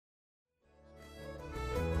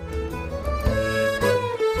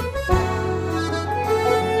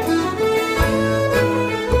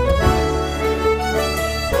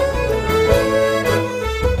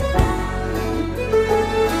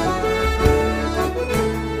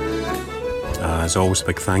As always, a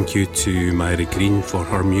big thank you to Myra Green for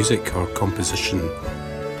her music, her composition,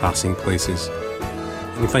 Passing Places.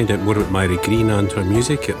 You can find out more about Myra Green and her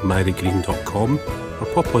music at myragreen.com or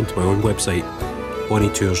pop onto my own website,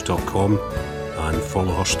 bonnietours.com, and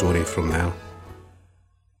follow her story from there.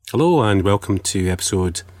 Hello and welcome to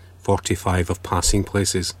episode 45 of Passing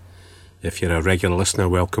Places. If you're a regular listener,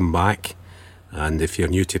 welcome back. And if you're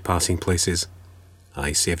new to Passing Places,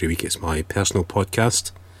 I say every week it's my personal podcast,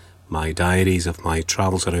 my diaries of my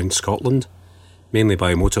travels around Scotland, mainly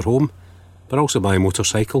by motorhome, but also by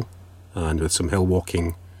motorcycle, and with some hill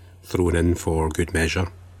walking thrown in for good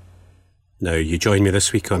measure. Now, you join me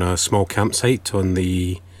this week on a small campsite on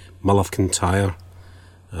the Mull of Kintyre.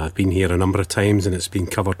 I've been here a number of times and it's been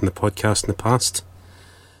covered in the podcast in the past.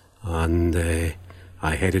 And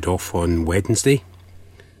I headed off on Wednesday.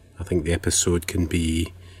 I think the episode can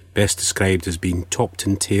be best described as being topped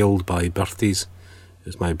and tailed by birthdays. It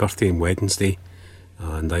was my birthday on Wednesday,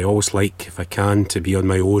 and I always like, if I can, to be on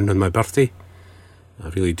my own on my birthday. I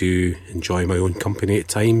really do enjoy my own company at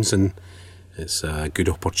times, and it's a good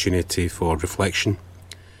opportunity for reflection.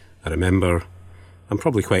 I remember, I'm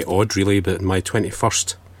probably quite odd really, but on my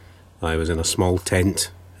 21st, I was in a small tent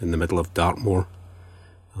in the middle of Dartmoor,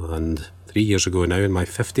 and 3 years ago now, in my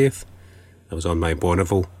 50th, I was on my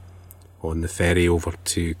Bonneville on the ferry over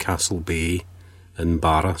to Castle Bay in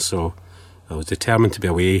Barra, so I was determined to be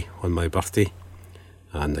away on my birthday,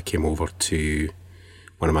 and I came over to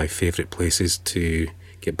one of my favourite places to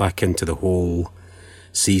get back into the whole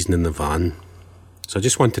season in the van. So I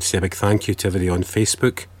just wanted to say a big thank you to everybody on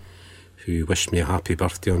Facebook who wished me a happy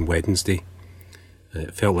birthday on Wednesday.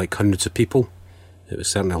 It felt like hundreds of people. It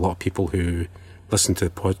was certainly a lot of people who listen to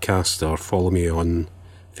the podcast or follow me on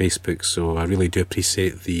Facebook, so I really do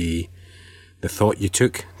appreciate the thought you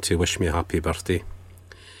took to wish me a happy birthday.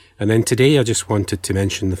 And then today I just wanted to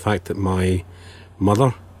mention the fact that my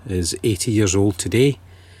mother is 80 years old today,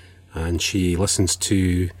 and she listens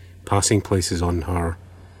to Passing Places on her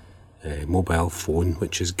mobile phone,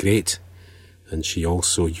 which is great. And she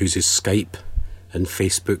also uses Skype and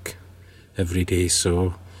Facebook every day,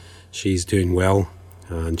 so she's doing well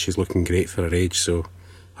and she's looking great for her age, so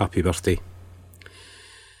happy birthday.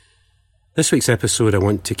 This week's episode I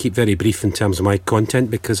want to keep very brief in terms of my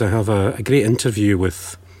content, because I have a great interview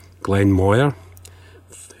with Glenn Moyer,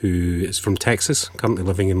 who is from Texas, currently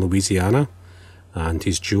living in Louisiana, and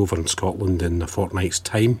he's due over in Scotland in a fortnight's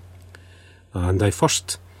time. And I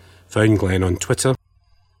first found Glenn on Twitter.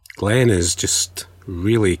 Glenn is just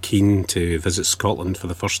really keen to visit Scotland for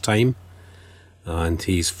the first time, and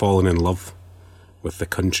he's fallen in love with the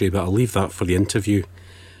country, but I'll leave that for the interview.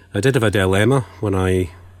 I did have a dilemma when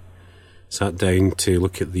I sat down to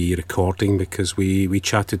look at the recording, because we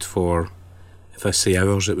chatted for, if I say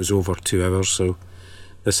hours, it was over 2 hours, so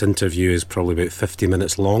this interview is probably about 50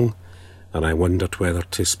 minutes long, and I wondered whether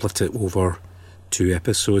to split it over 2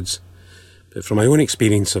 episodes. But from my own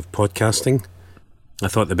experience of podcasting, I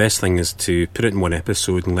thought the best thing is to put it in one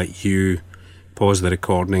episode and let you pause the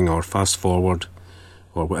recording or fast forward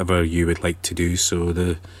or whatever you would like to do. So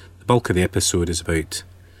the bulk of the episode is about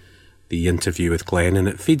the interview with Glenn, and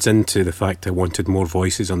it feeds into the fact I wanted more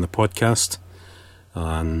voices on the podcast.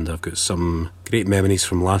 And I've got some great memories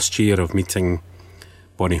from last year of meeting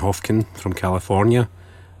Bonnie Hofkin from California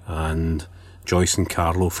and Joyce and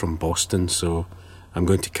Carlo from Boston. So I'm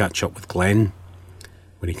going to catch up with Glenn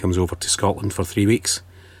when he comes over to Scotland for 3 weeks.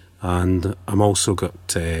 And I'm also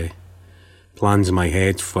got plans in my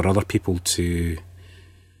head for other people to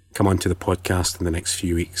come onto the podcast in the next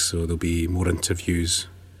few weeks. So there'll be more interviews,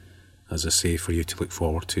 as I say, for you to look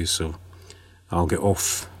forward to. So I'll get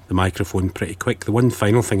off the microphone pretty quick. The one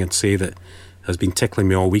final thing I'd say that has been tickling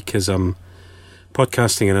me all week is I'm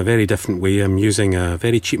podcasting in a very different way. I'm using a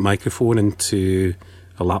very cheap microphone into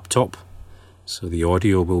a laptop, so the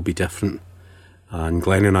audio will be different. And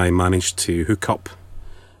Glenn and I managed to hook up.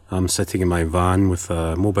 I'm sitting in my van with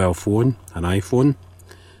a mobile phone, an iPhone,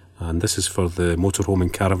 and this is for the motorhome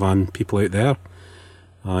and caravan people out there.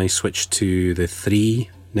 I switched to the 3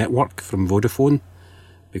 network from Vodafone,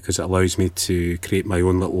 because it allows me to create my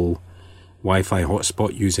own little Wi-Fi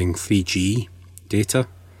hotspot using 3G data,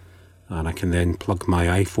 and I can then plug my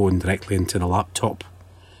iPhone directly into the laptop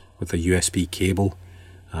with a USB cable,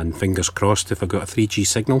 and fingers crossed, if I got a 3G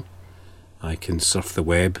signal, I can surf the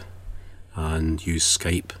web and use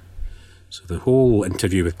Skype. So the whole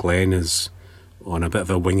interview with Glenn is on a bit of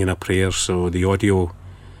a wing and a prayer, so the audio,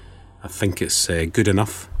 I think it's good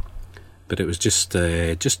enough, but it was just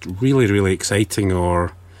really, really exciting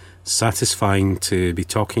or satisfying to be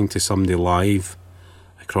talking to somebody live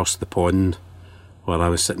across the pond while I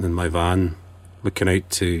was sitting in my van looking out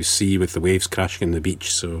to sea with the waves crashing on the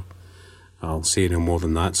beach, so I'll say no more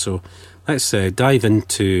than that. So let's dive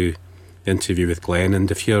into the interview with Glenn, and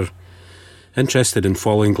if you're interested in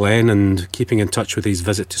following Glenn and keeping in touch with his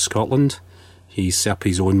visit to Scotland, he's set up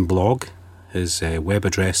his own blog. His web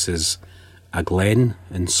address is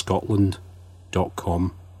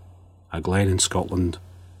aggleninscotland.com,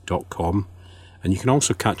 aggleninscotland.com, and you can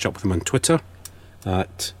also catch up with him on Twitter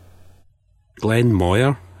at Glenn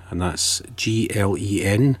Moyer, and that's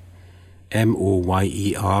GLEN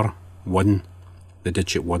MOYER 1, the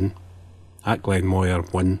digit 1, at Glenn Moyer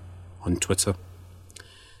 1 on Twitter.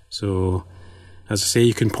 So, as I say,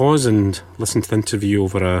 you can pause and listen to the interview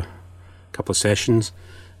over a couple of sessions.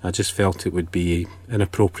 I just felt it would be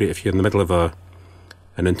inappropriate if you're in the middle of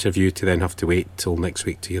an interview to then have to wait till next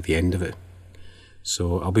week to hear the end of it.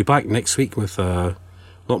 So I'll be back next week with a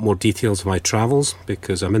lot more details of my travels,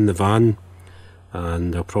 because I'm in the van,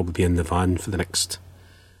 and I'll probably be in the van for the next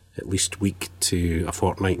at least week to a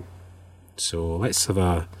fortnight. So let's have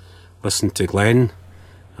a listen to Glenn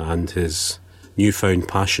and his newfound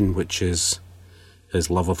passion, which is his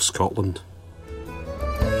love of Scotland.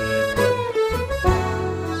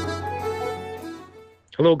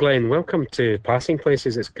 Hello Glenn, welcome to Passing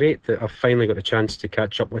Places. It's great that I've finally got a chance to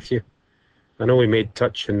catch up with you. I know we made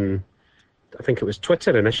touch in, I think it was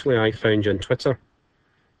Twitter initially. I found you on Twitter,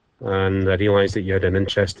 and I realised that you had an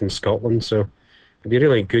interest in Scotland, so it'd be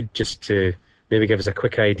really good just to maybe give us a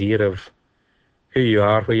quick idea of who you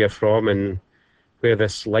are, where you're from, and where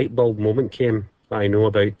this light bulb moment came that I know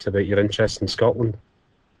about your interest in Scotland.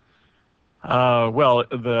 Well,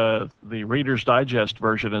 the Reader's Digest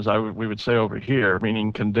version, as we would say over here,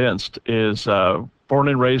 meaning condensed, is born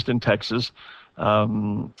and raised in Texas.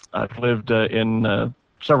 I've lived in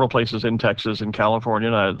several places in Texas and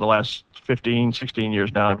California. The last 15, 16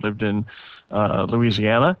 years now, I've lived in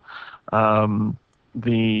Louisiana.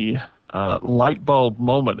 The light bulb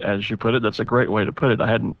moment, as you put it, that's a great way to put it. I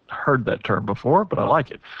hadn't heard that term before, but I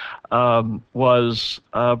like it. Was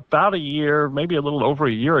about a year, maybe a little over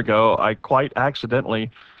a year ago, I quite accidentally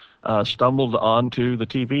stumbled onto the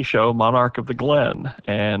TV show Monarch of the Glen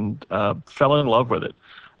and fell in love with it.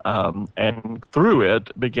 And through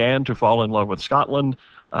it began to fall in love with Scotland.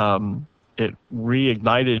 It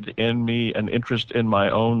reignited in me an interest in my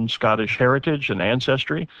own Scottish heritage and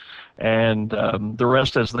ancestry. And the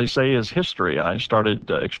rest, as they say, is history. I started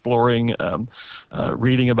exploring,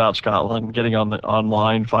 reading about Scotland, getting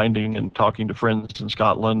online, finding and talking to friends in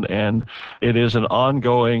Scotland. And it is an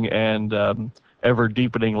ongoing and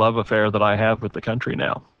ever-deepening love affair that I have with the country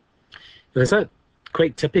now. Is that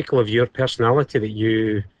quite typical of your personality, that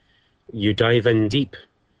you dive in deep?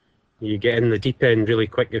 You get in the deep end really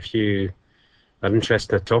quick if you are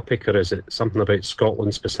interested in a topic, or is it something about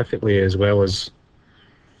Scotland specifically as well as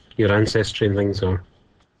your ancestry and things? Or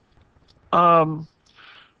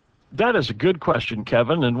that is a good question,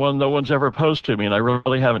 Kevin, and one no one's ever posed to me, and I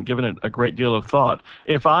really haven't given it a great deal of thought.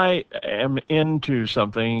 If I am into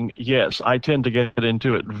something, yes, I tend to get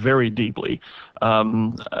into it very deeply.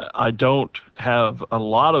 I don't have a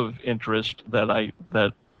lot of interest that I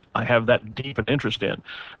have that deep an interest in.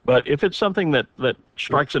 But if it's something that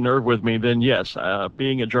strikes a nerve with me, then yes,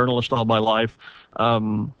 being a journalist all my life,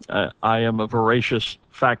 I am a voracious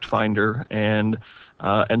fact finder, and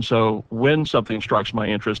so when something strikes my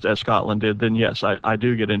interest, as Scotland did, then yes, I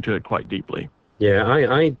do get into it quite deeply. Yeah,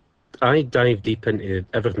 I dive deep into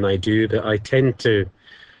everything I do, but I tend to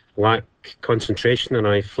lack concentration, and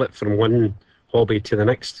I flip from one hobby to the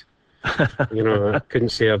next. You know, I couldn't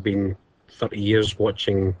say I've been 30 years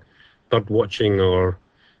bird watching or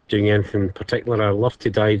doing anything particular. I love to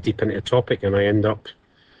dive deep into a topic, and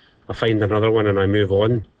I find another one and I move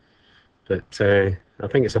on. But I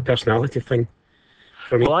think it's a personality thing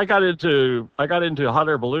for me. Well, I got into hot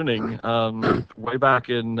air ballooning way back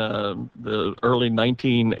in the early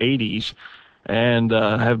 1980s, and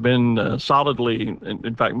have been solidly,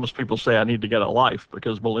 in fact, most people say I need to get a life,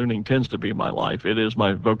 because ballooning tends to be my life. It is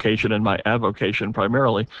my vocation and my avocation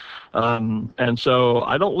primarily. And so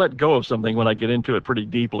I don't let go of something when I get into it pretty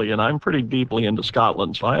deeply, and I'm pretty deeply into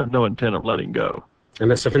Scotland, so I have no intent of letting go.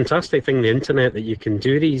 And it's a fantastic thing, the internet, that you can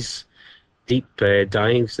do these deep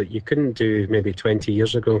dives that you couldn't do maybe 20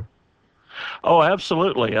 years ago. Oh,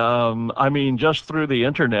 absolutely. I mean, just through the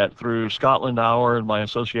internet, through Scotland Hour and my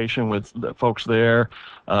association with the folks there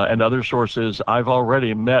and other sources, I've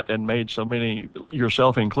already met and made so many,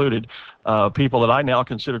 yourself included, people that I now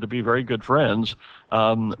consider to be very good friends,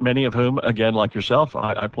 many of whom, again, like yourself,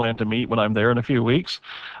 I plan to meet when I'm there in a few weeks.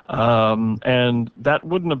 And that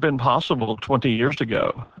wouldn't have been possible 20 years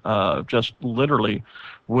ago. Just literally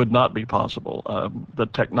would not be possible. The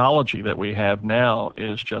technology that we have now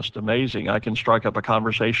is just amazing. I can strike up a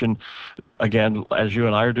conversation, again, as you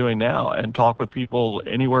and I are doing now, and talk with people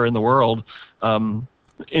anywhere in the world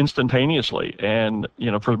instantaneously. And,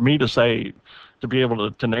 for me to be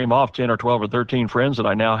able to name off 10 or 12 or 13 friends that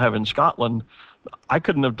I now have in Scotland, I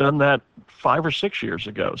couldn't have done that 5 or 6 years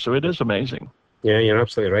ago. So it is amazing. Yeah, you're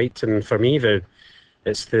absolutely right. And for me,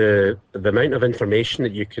 it's the amount of information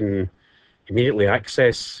that you can immediately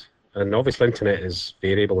access. And obviously, internet is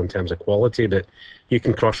variable in terms of quality, but you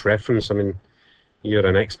can cross-reference. I mean, you're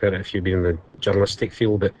an expert if you've been in the journalistic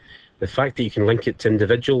field, but the fact that you can link it to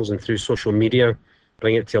individuals and through social media,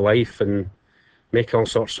 bring it to life and make all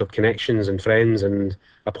sorts of connections and friends and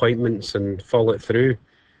appointments and follow it through,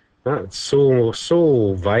 that's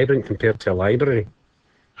so vibrant compared to a library.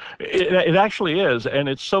 It actually is, and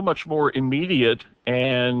it's so much more immediate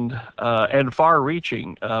and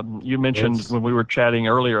far-reaching. You mentioned when we were chatting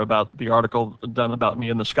earlier about the article done about me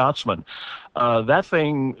in the Scotsman. That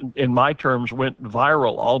thing, in my terms, went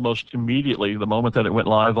viral almost immediately the moment that it went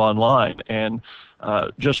live online. And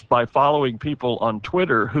just by following people on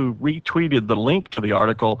Twitter who retweeted the link to the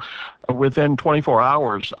article, within 24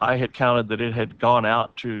 hours, I had counted that it had gone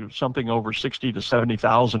out to something over 60 to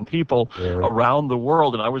 70,000 people around the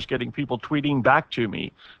world, and I was getting people tweeting back to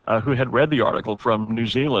me who had read the article from New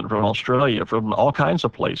Zealand, from Australia, from all kinds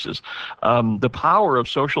of places. The power of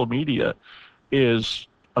social media is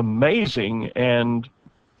amazing, and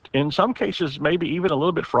in some cases, maybe even a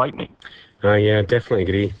little bit frightening. Yeah, I definitely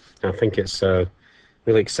agree. I think it's a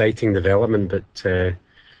really exciting development, but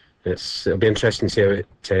it'll be interesting to see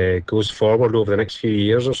how it goes forward over the next few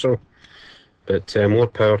years or so. But more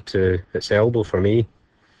power to its elbow for me.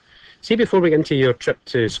 See, before we get into your trip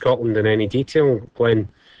to Scotland in any detail, Glenn,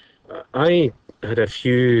 I had a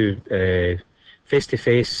few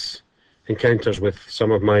face-to-face encounters with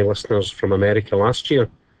some of my listeners from America last year,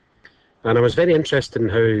 and I was very interested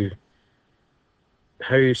in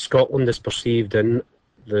how Scotland is perceived in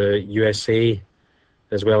the USA,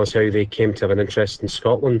 as well as how they came to have an interest in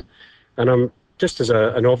Scotland. And just as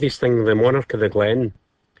an obvious thing, the Monarch of the Glen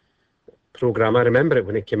programme, I remember it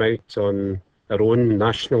when it came out on our own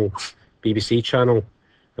national BBC channel,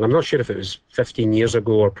 and I'm not sure if it was 15 years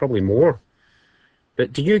ago or probably more.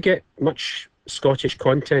 But do you get much Scottish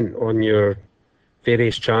content on your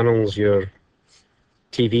various channels, your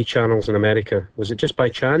TV channels in America? Was it just by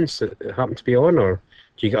chance that it happened to be on, or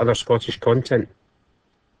do you get other Scottish content?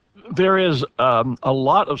 There is a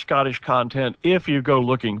lot of Scottish content if you go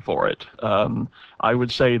looking for it. I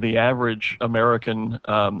would say the average American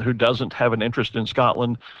who doesn't have an interest in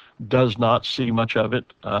Scotland does not see much of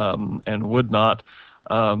it and would not.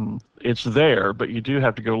 It's there, but you do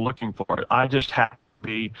have to go looking for it. I just have to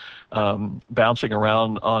be bouncing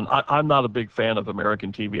around on. I'm not a big fan of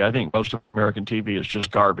American TV. I think most of American TV is just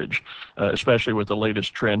garbage, especially with the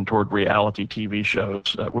latest trend toward reality TV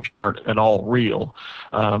shows, which aren't at all real.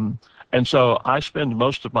 And so I spend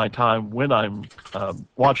most of my time when I'm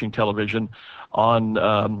watching television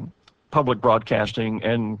on public broadcasting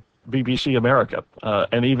and BBC America.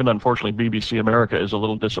 And even, unfortunately, BBC America is a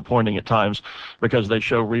little disappointing at times because they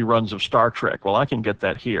show reruns of Star Trek. Well, I can get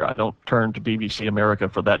that here. I don't turn to BBC America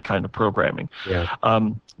for that kind of programming. Yeah.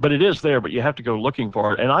 But it is there, but you have to go looking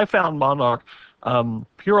for it. And I found Monarch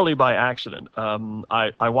purely by accident.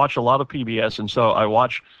 I watch a lot of PBS, and so I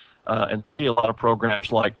watch and see a lot of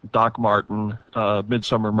programs like Doc Martin,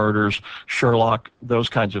 Midsummer Murders, Sherlock, those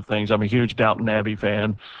kinds of things. I'm a huge Downton Abbey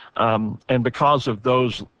fan. And because of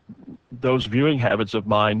those viewing habits of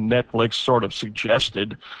mine, Netflix sort of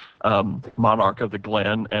suggested Monarch of the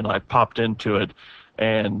Glen, and I popped into it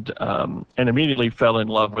and immediately fell in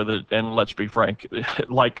love with it. And let's be frank,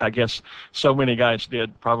 like I guess so many guys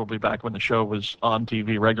did probably back when the show was on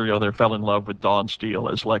TV regularly, they fell in love with Dawn Steele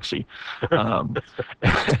as Lexi.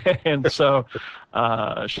 And so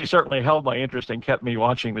she certainly held my interest and kept me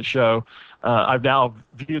watching the show. I've now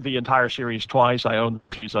viewed the entire series twice. I own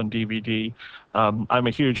these on DVD. I'm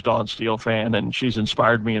a huge Dawn Steele fan, and she's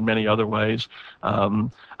inspired me in many other ways.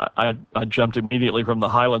 I jumped immediately from the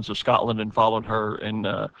Highlands of Scotland and followed her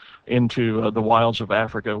into the wilds of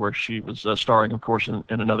Africa, where she was starring, of course, in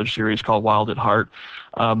another series called Wild at Heart.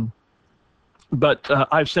 But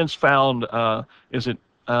I've since found, and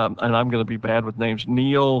I'm going to be bad with names,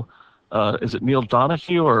 is it Neil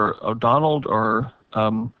Donahue or O'Donnell or...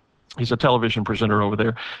 he's a television presenter over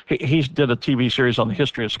there. He did a TV series on the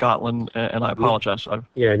history of Scotland, and I apologize.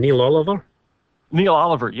 Neil Oliver? Neil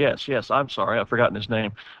Oliver, yes, yes. I'm sorry, I've forgotten his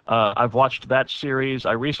name. I've watched that series.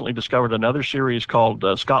 I recently discovered another series called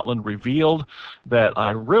Scotland Revealed that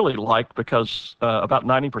I really like because about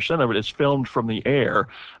 90% of it is filmed from the air.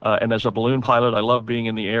 And as a balloon pilot, I love being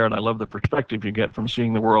in the air, and I love the perspective you get from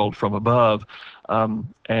seeing the world from above.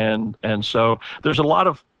 And so there's a lot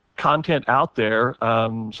of content out there.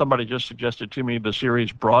 Somebody just suggested to me the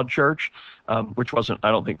series Broadchurch, which wasn't,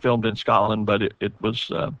 I don't think, filmed in Scotland, but it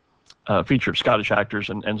was. Featured Scottish actors,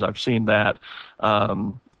 and I've seen that.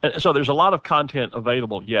 And so there's a lot of content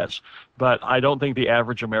available, yes, but I don't think the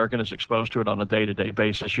average American is exposed to it on a day-to-day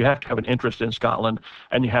basis. You have to have an interest in Scotland,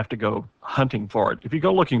 and you have to go hunting for it. If you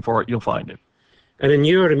go looking for it, you'll find it. And in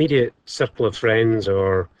your immediate circle of friends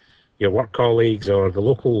or your work colleagues or the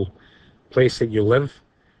local place that you live,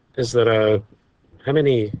 is there how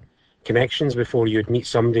many connections before you'd meet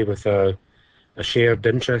somebody with a shared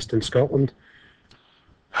interest in Scotland?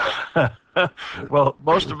 Well,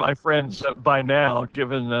 most of my friends by now,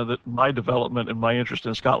 given that my development and my interest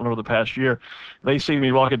in Scotland over the past year, they see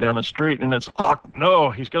me walking down the street and it's, oh, no,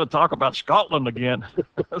 he's going to talk about Scotland again.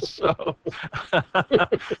 So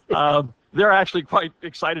they're actually quite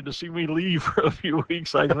excited to see me leave for a few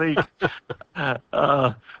weeks, I think.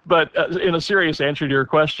 But in a serious answer to your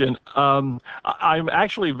question, I'm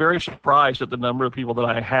actually very surprised at the number of people that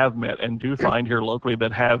I have met and do find here locally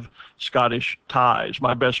that have Scottish ties.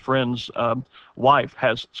 My best friend's wife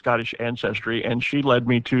has Scottish ancestry, and she led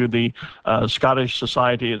me to the Scottish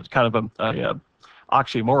Society. It's kind of a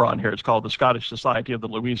oxymoron here. It's called the Scottish Society of the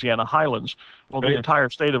Louisiana Highlands. Well, the entire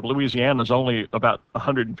state of Louisiana is only about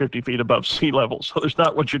 150 feet above sea level, so there's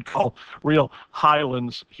not what you'd call real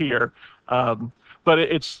highlands here. But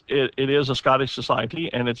it is a Scottish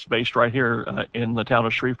society, and it's based right here in the town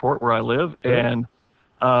of Shreveport, where I live. And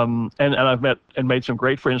I've met and made some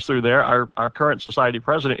great friends through there. Our current society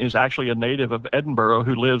president is actually a native of Edinburgh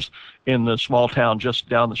who lives in the small town just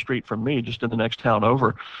down the street from me, just in the next town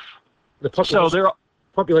over. The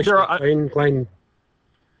population of the town, Glenn?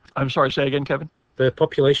 I'm sorry, say again, Kevin? The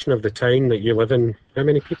population of the town that you live in, how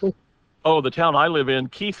many people? Oh, the town I live in,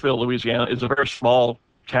 Keithville, Louisiana, is a very small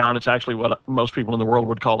town. It's actually what most people in the world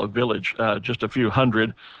would call a village, just a few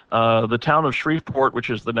hundred. The town of Shreveport,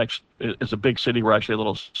 which is is a big city. We're actually a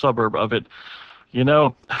little suburb of it. You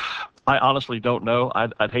know, I honestly don't know.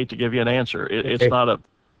 I'd hate to give you an answer. It's not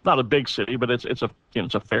a big city, but it's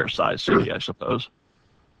a fair sized city, I suppose.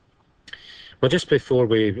 Well, just before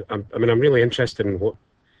I'm really interested in what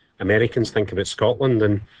Americans think about Scotland.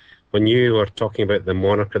 And when you were talking about the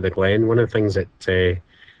Monarch of the Glen, one of the things that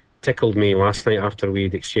tickled me last night after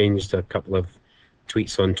we'd exchanged a couple of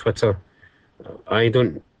tweets on Twitter, I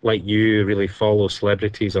don't, like you, really follow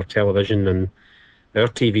celebrities or television, and our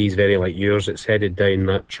TV is very like yours. It's headed down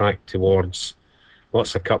that track towards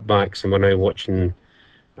lots of cutbacks, and we're now watching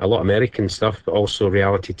a lot of American stuff, but also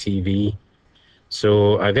reality TV.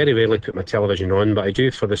 So I very rarely put my television on, but I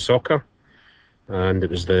do for the soccer. And it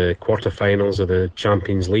was the quarterfinals of the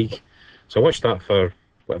Champions League. So I watched that for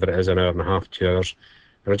whatever it is, an hour and a half, 2 hours.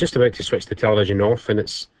 And I was just about to switch the television off,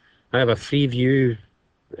 and I have a Freeview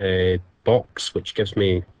box, which gives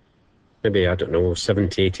me maybe,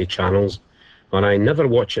 70, 80 channels. And I never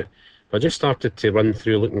watch it. I just started to run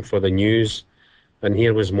through looking for the news, and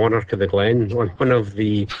here was Monarch of the Glen on one of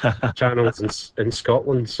the channels in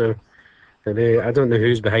Scotland. So I don't know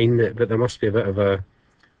who's behind it, but there must be a bit of a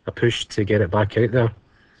push to get it back out there.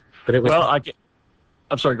 But it was. Well,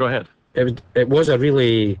 I'm sorry. Go ahead. It was a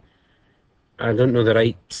really, I don't know the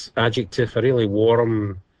right adjective, a really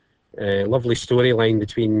warm, lovely storyline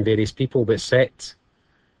between various people, but set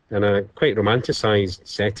in a quite romanticised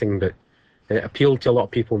setting. But it appealed to a lot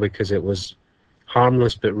of people because it was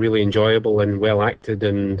harmless but really enjoyable and well acted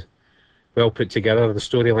and well put together. The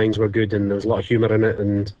storylines were good and there was a lot of humour in it,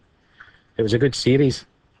 and it was a good series.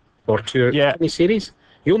 Or two. Yeah. Any series?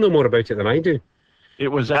 You'll know more about it than I do.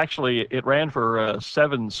 It ran for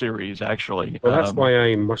 7 series, actually. Well, that's why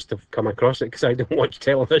I must have come across it, because I don't watch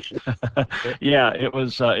television. Yeah, it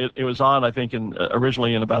was on, I think,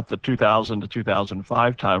 originally in about the 2000 to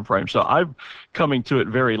 2005 time frame. So I'm coming to it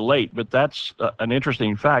very late, but that's an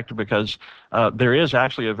interesting fact because there is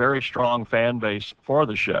actually a very strong fan base for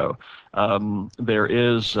the show. There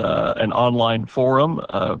is an online forum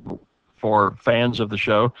for fans of the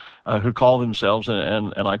show, who call themselves,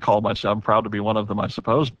 and I call myself, I'm proud to be one of them, I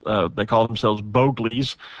suppose. They call themselves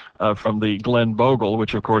Bogleys, from the Glen Bogle,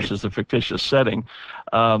 which of course is the fictitious setting.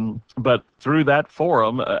 But through that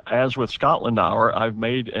forum, as with Scotland Hour, I've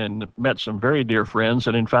made and met some very dear friends.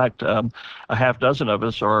 And in fact, a half dozen of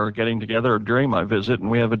us are getting together during my visit, and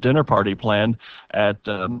we have a dinner party planned at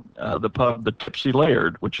the pub, the Tipsy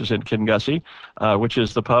Laird, which is in Kingussie, which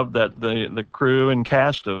is the pub that the crew and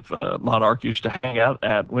cast of Monarch used to hang out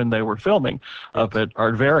at when they were filming up at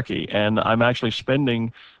Ardvarky. And I'm actually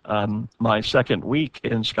spending my second week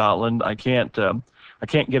in Scotland. I can't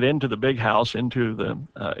get into the big house, into the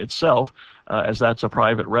itself, as that's a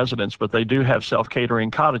private residence, but they do have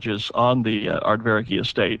self-catering cottages on the Ardvarky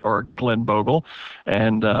estate, or Glen Bogle,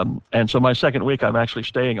 and so my second week I'm actually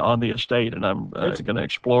staying on the estate, and I'm going to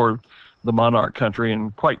explore the Monarch country,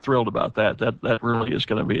 and quite thrilled about that. That really is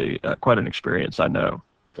going to be quite an experience, I know.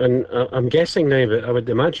 And I'm guessing now, but I would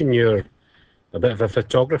imagine you're a bit of a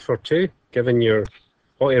photographer too, given your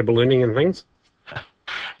hot air ballooning and things.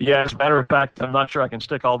 Yeah, as a matter of fact, I'm not sure I can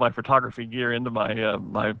stick all my photography gear into my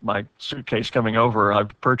my suitcase coming over.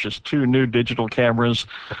 I've purchased 2 new digital cameras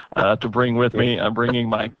to bring with me. I'm bringing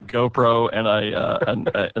my GoPro and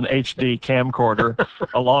an HD camcorder,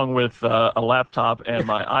 along with a laptop and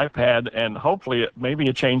my iPad, and hopefully maybe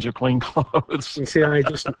a change of clean clothes. You see, I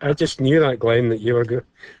just knew that, Glenn, that you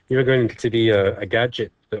were going to be a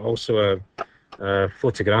gadget, but also a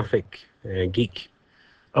photographic geek.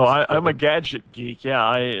 Oh, I'm a gadget geek. Yeah,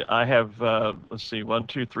 I have, let's see, 1,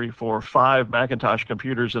 2, 3, 4, 5 Macintosh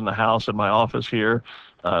computers in the house in my office here,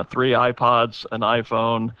 3 iPods, an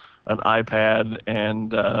iPhone, an iPad,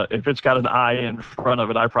 and if it's got an I in front of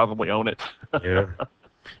it, I probably own it. Yeah.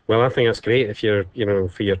 Well, I think that's great. If you're,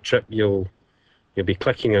 for your trip, you'll be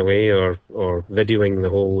clicking away or videoing the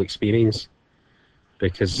whole experience,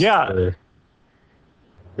 because the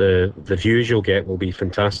views you'll get will be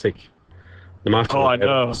fantastic. No matter I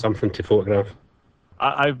know. Something to photograph.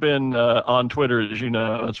 I've been on Twitter, as you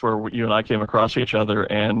know. That's where you and I came across each other,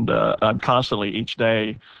 and I'm constantly, each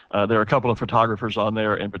day, there are a couple of photographers on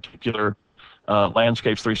there, in particular,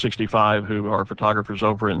 Landscapes 365, who are photographers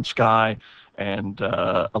over in Skye, and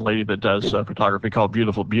a lady that does photography called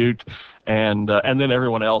Beautiful Butte, and then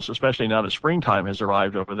everyone else, especially now that springtime has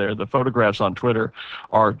arrived over there. The photographs on Twitter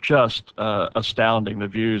are just astounding. The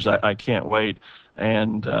views, I can't wait.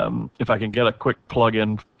 And if I can get a quick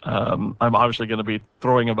plug-in, I'm obviously going to be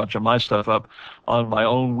throwing a bunch of my stuff up on my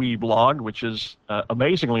own wee blog, which is,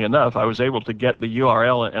 amazingly enough, I was able to get the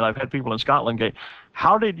URL, and I've had people in Scotland go,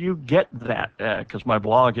 how did you get that? Because my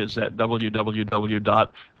blog is at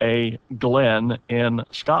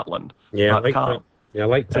www.agleninScotland.com. Yeah, I like that. Yeah, I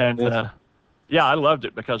like that. And, yeah, I loved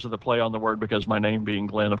it because of the play on the word, because my name being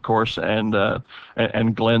Glenn, of course, and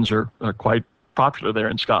Glens are quite popular there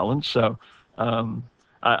in Scotland. So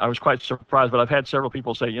I was quite surprised, but I've had several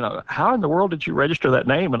people say, how in the world did you register that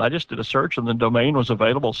name? And I just did a search, and the domain was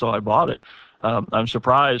available, so I bought it. I'm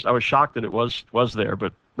surprised. I was shocked that it was there,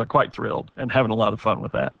 but quite thrilled and having a lot of fun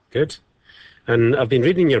with that. Good. And I've been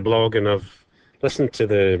reading your blog, and I've listened to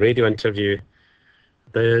the radio interview.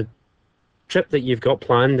 The trip that you've got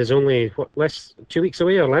planned is only, 2 weeks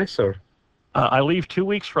away or less, or? I leave 2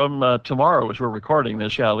 weeks from tomorrow as we're recording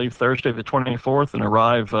this. Yeah, I leave Thursday the 24th and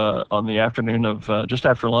arrive on the afternoon of just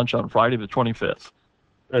after lunch on Friday the 25th.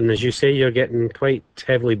 And as you say, you're getting quite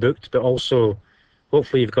heavily booked, but also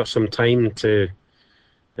hopefully you've got some time to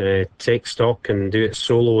take stock and do it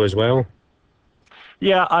solo as well.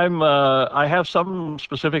 Yeah, I have some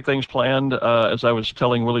specific things planned. As I was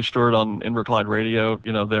telling Willie Stewart on Inverclyde Radio,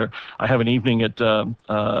 I have an evening at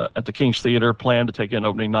the King's Theatre planned to take in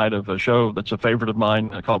opening night of a show that's a favorite of mine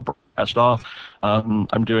called Blast Off.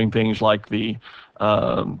 I'm doing things like the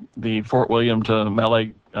Fort William to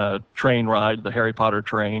Malay train ride, the Harry Potter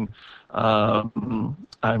train.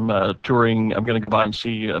 I'm touring. I'm going to go by and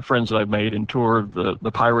see friends that I've made and tour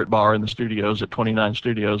the Pirate Bar in the studios at 29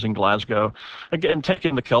 Studios in Glasgow. Again,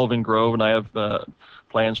 taking the Kelvin Grove, and I have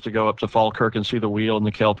plans to go up to Falkirk and see the Wheel and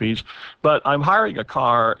the Kelpies. But I'm hiring a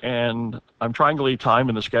car, and I'm trying to leave time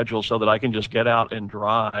in the schedule so that I can just get out and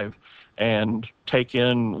drive and take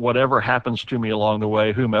in whatever happens to me along the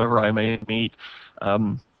way, whomever I may meet.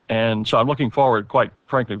 And so I'm looking forward, quite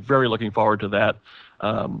frankly, very looking forward to that.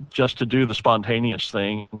 Just to do the spontaneous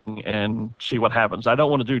thing and see what happens. I don't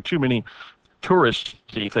want to do too many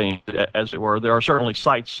touristy things, as it were. There are certainly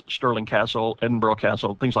sites, Stirling Castle, Edinburgh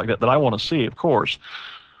Castle, things like that I want to see, of course.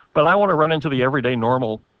 But I want to run into the everyday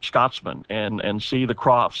normal Scotsman and see the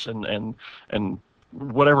crofts and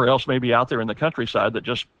whatever else may be out there in the countryside that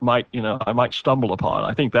just might, I might stumble upon.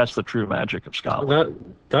 I think that's the true magic of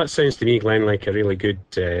Scotland. That sounds to me, Glenn, like a really good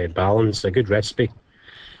balance, a good recipe.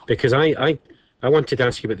 Because I wanted to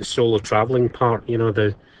ask you about the solo traveling part.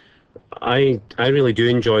 I really do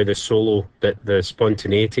enjoy the solo bit, the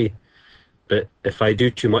spontaneity. But if I do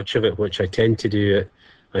too much of it, which I tend to do,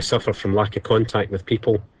 I suffer from lack of contact with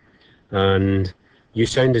people. And you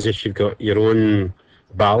sound as if you've got your own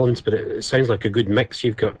balance, but it sounds like a good mix.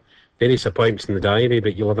 You've got various appointments in the diary,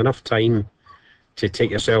 but you'll have enough time to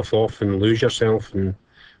take yourself off and lose yourself and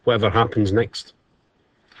whatever happens next.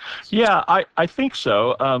 Yeah, I think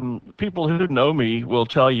so. People who know me will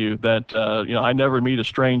tell you that I never meet a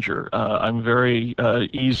stranger. I'm very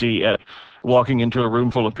easy at walking into a room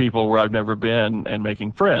full of people where I've never been and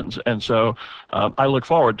making friends. And so I look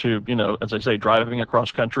forward to, as I say, driving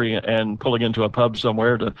across country and pulling into a pub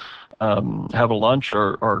somewhere to have a lunch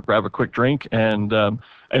or grab a quick drink and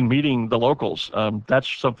meeting the locals.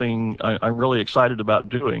 That's something I'm really excited about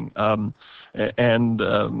doing.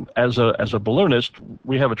 And as a balloonist,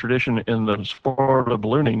 we have a tradition in the sport of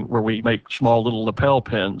ballooning where we make small little lapel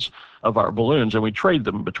pins of our balloons and we trade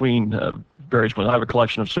them between various balloons. I have a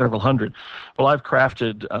collection of several hundred. Well, I've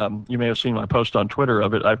crafted, you may have seen my post on Twitter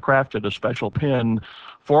of it, I've crafted a special pin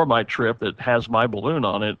for my trip that has my balloon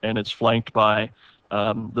on it, and it's flanked by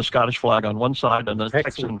the Scottish flag on one side and the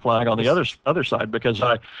Texan flag on the other side, because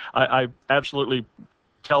I absolutely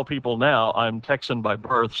tell people now I'm Texan by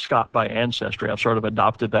birth, Scot by ancestry. I've sort of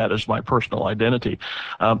adopted that as my personal identity.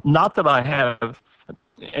 Not that I have,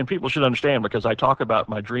 and people should understand, because I talk about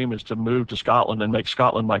my dream is to move to Scotland and make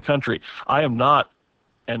Scotland my country. I am not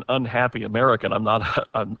an unhappy American. I'm not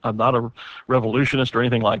a revolutionist or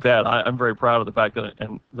anything like that. I'm very proud of the fact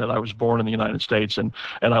that I was born in the United States and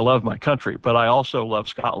I love my country. But I also love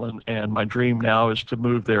Scotland, and my dream now is to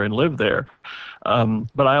move there and live there.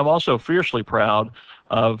 But I am also fiercely proud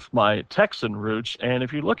of my Texan roots. And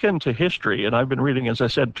if you look into history, and I've been reading, as I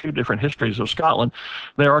said, 2 different histories of Scotland,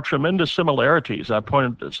 there are tremendous similarities. I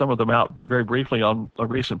pointed some of them out very briefly on a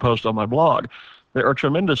recent post on my blog. There are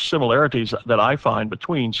tremendous similarities that I find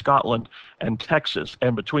between Scotland and Texas,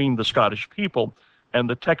 and between the Scottish people and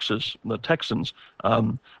the Texans.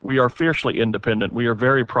 We are fiercely independent. We are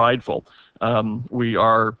very prideful. We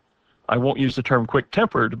are, I won't use the term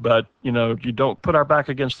quick-tempered, but you don't put our back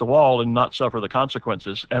against the wall and not suffer the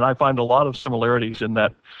consequences. And I find a lot of similarities in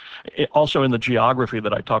that, also in the geography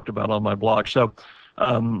that I talked about on my blog. So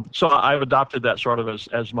I've adopted that sort of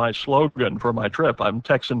as my slogan for my trip. I'm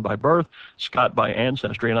Texan by birth, Scot by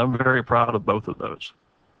ancestry, and I'm very proud of both of those.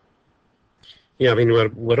 Yeah, I mean,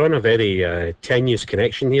 we're on a very tenuous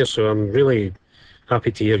connection here, so I'm really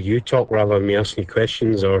happy to hear you talk rather than me asking you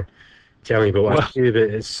questions or telling me about what I do.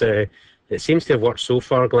 But it seems to have worked so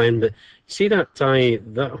far, Glenn. But see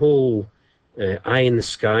that whole eye in the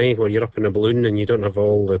sky where you're up in a balloon and you don't have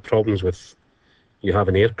all the problems with you have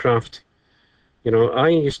an aircraft. I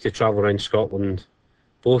used to travel around Scotland,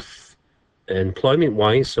 both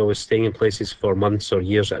employment-wise, so I was staying in places for months or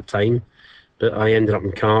years at a time, but I ended up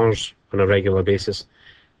in cars on a regular basis,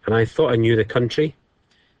 and I thought I knew the country.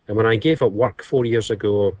 And when I gave up work 4 years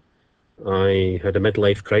ago, I had a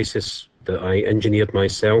midlife crisis that I engineered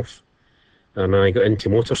myself, and I got into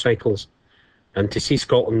motorcycles. And to see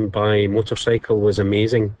Scotland by motorcycle was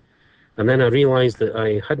amazing. And then I realised that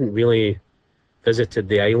I hadn't really visited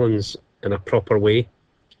the islands in a proper way,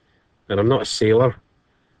 and I'm not a sailor.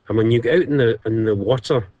 And when you get out in the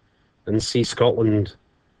water and see Scotland,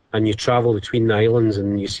 and you travel between the islands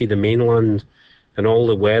and you see the mainland and all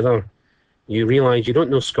the weather, you realise you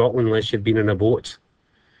don't know Scotland unless you've been in a boat.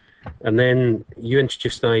 And then you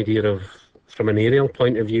introduced the idea of from an aerial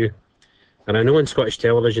point of view, and I know in Scottish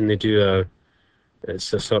television they do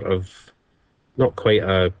it's a sort of not quite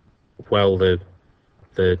while the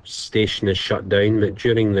station is shut down, but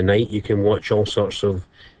during the night you can watch all sorts of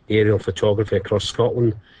aerial photography across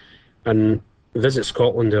Scotland. And Visit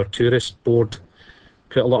Scotland, our tourist board,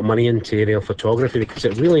 put a lot of money into aerial photography because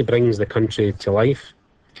it really brings the country to life.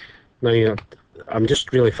 Now, I'm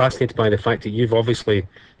just really fascinated by the fact that you've obviously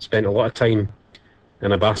spent a lot of time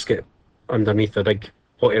in a basket underneath a big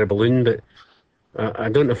hot air balloon, but I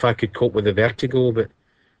don't know if I could cope with the vertigo, but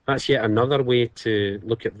that's yet another way to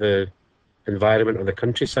look at the environment of the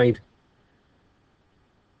countryside.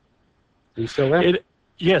 Are you still there?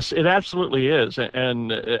 Yes, it absolutely is.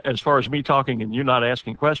 And as far as me talking and you not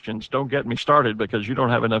asking questions, don't get me started because you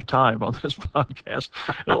don't have enough time on this podcast.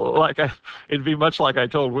 It'd be much like I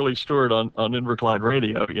told Willie Stewart on Inverclyde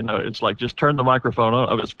Radio. It's like just turn the microphone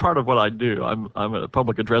on. It's part of what I do. I'm a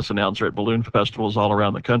public address announcer at balloon festivals all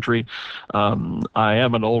around the country. I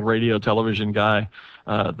am an old radio television guy,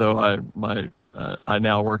 though I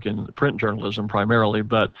now work in print journalism primarily,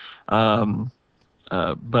 but put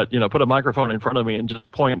a microphone in front of me and just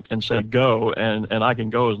point and say go, and I can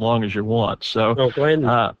go as long as you want. So, well, Glenn,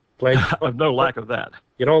 I've no lack of that.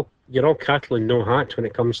 You're all cattle in no hat when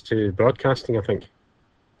it comes to broadcasting, I think.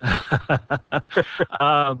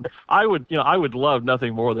 I would love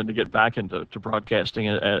nothing more than to get back into broadcasting,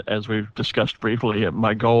 as we've discussed briefly.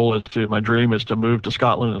 My dream is to move to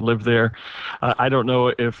Scotland and live there. I don't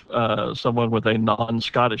know if someone with a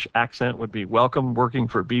non-Scottish accent would be welcome working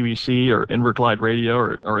for BBC or Inverclyde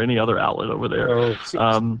Radio or any other outlet over there. Well,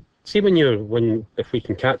 if we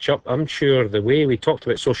can catch up, I'm sure the way we talked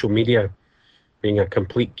about social media being a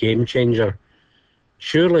complete game changer,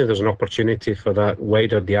 surely there's an opportunity for that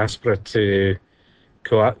wider diaspora to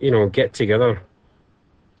get together,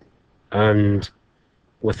 and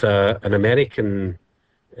with an American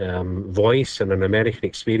voice and an American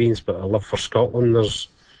experience, but a love for Scotland. There's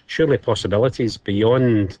surely possibilities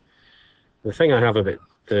beyond. The thing I have about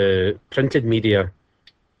the printed media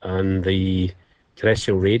and the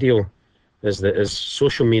terrestrial radio is that as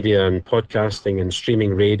social media and podcasting and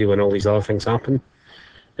streaming radio and all these other things happen,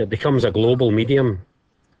 it becomes a global medium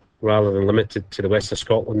rather than limited to the west of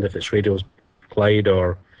Scotland if it's Radio Clyde,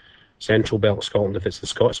 or Central Belt Scotland if it's the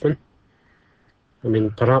Scotsman. I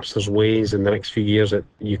mean, perhaps there's ways in the next few years that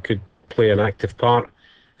you could play an active part,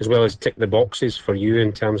 as well as tick the boxes for you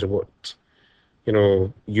in terms of what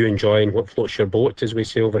you enjoy and what floats your boat, as we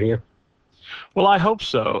say over here. Well, I hope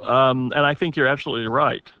so, and I think you're absolutely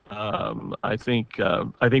right. I think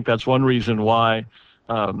that's one reason why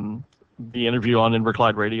the interview on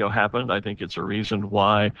Inverclyde Radio happened. I think it's a reason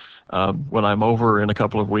why when I'm over in a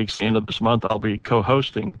couple of weeks, the end of this month, I'll be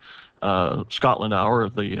co-hosting Scotland Hour,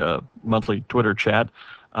 the monthly Twitter chat,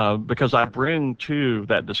 because I bring to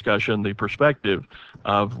that discussion the perspective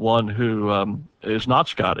of one who is not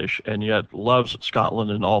Scottish and yet loves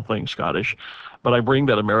Scotland and all things Scottish. But I bring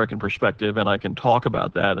that American perspective, and I can talk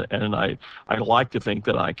about that, and I like to think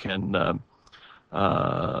that I can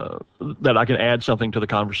add something to the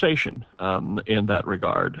conversation in that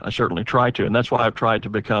regard. I certainly try to, and that's why I've tried to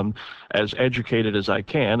become as educated as I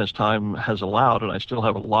can as time has allowed, and I still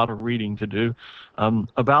have a lot of reading to do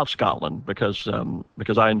about Scotland because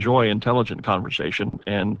I enjoy intelligent conversation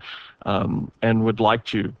and would like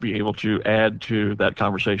to be able to add to that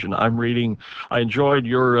conversation. I enjoyed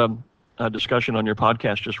your discussion on your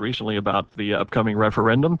podcast just recently about the upcoming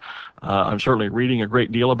referendum. I'm certainly reading a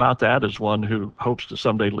great deal about that as one who hopes to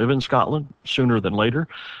someday live in Scotland sooner than later.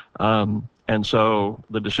 And so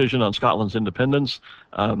the decision on Scotland's independence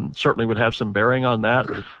certainly would have some bearing on that.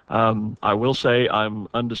 I will say I'm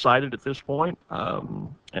undecided at this point,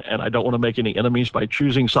 and I don't want to make any enemies by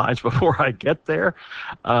choosing sides before I get there.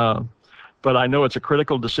 But I know it's a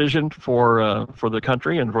critical decision for the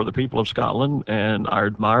country and for the people of Scotland, and I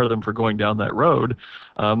admire them for going down that road.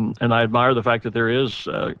 And I admire the fact that there is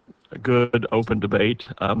a good, open debate.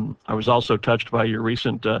 I was also touched by your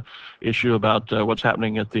recent issue about what's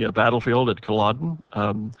happening at the battlefield at Culloden.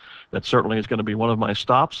 That certainly is going to be one of my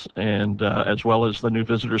stops, and as well as the new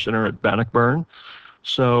visitor center at Bannockburn.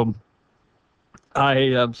 So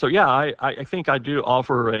I think I do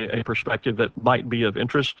offer a perspective that might be of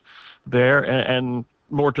interest there, and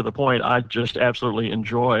more to the point, I just absolutely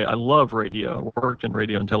I love radio. I worked in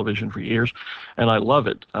radio and television for years, and I love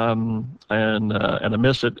it, and I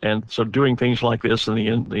miss it. And so doing things like this and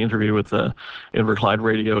the interview with Inverclyde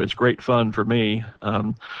Radio is great fun for me.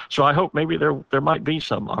 So I hope maybe there might be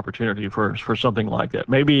some opportunity for something like that.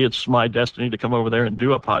 Maybe it's my destiny to come over there and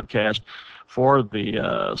do a podcast for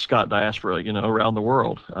the Scot diaspora, around the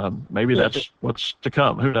world. Maybe that's what's to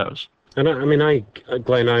come. Who knows? And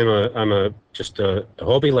Glenn, I'm just a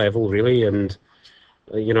hobby level really, and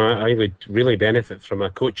I would really benefit from a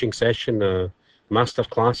coaching session, a master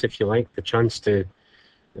class, if you like, the chance to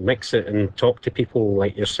mix it and talk to people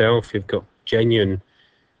like yourself who've got genuine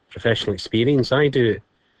professional experience. I do it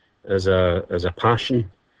as a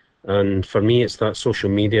passion, and for me, it's that social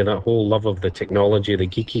media, that whole love of the technology, the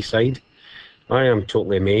geeky side. I am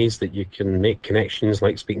totally amazed that you can make connections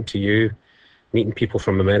like speaking to you, meeting people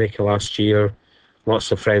from America last year, lots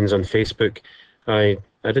of friends on Facebook. I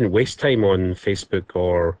didn't waste time on Facebook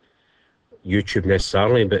or YouTube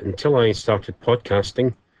necessarily, but until I started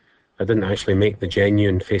podcasting, I didn't actually make the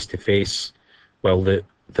genuine face-to-face,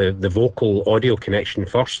 the vocal audio connection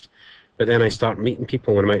first, but then I start meeting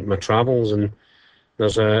people when I'm out in my travels, and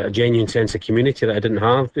there's a genuine sense of community that I didn't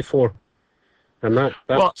have before, and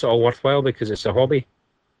that's all worthwhile because it's a hobby.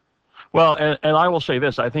 Well, and I will say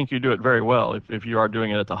this, I think you do it very well if you are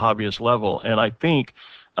doing it at the hobbyist level. And I think,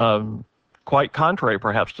 quite contrary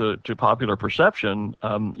perhaps to popular perception,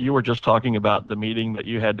 you were just talking about the meeting that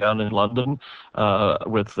you had down in London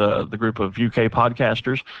with the group of UK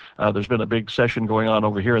podcasters. There's been a big session going on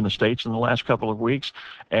over here in the States in the last couple of weeks.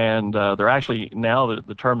 And they're actually, now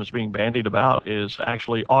the term that's being bandied about is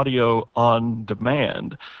actually audio on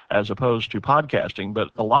demand as opposed to podcasting. But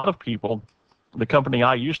a lot of people, the company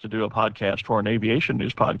I used to do a podcast for, an aviation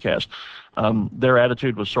news podcast, their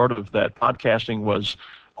attitude was sort of that podcasting was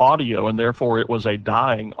audio and therefore it was a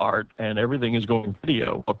dying art and everything is going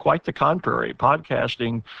video. Well, quite the contrary.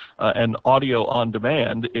 Podcasting and audio on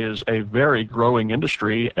demand is a very growing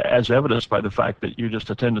industry, as evidenced by the fact that you just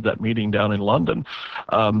attended that meeting down in London.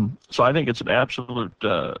 So I think it's an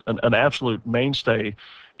absolute mainstay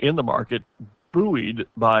in the market, buoyed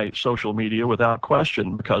by social media without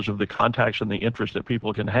question because of the contacts and the interest that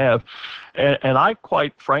people can have. And I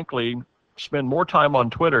quite frankly spend more time on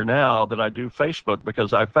Twitter now than I do Facebook,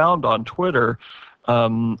 because I found on Twitter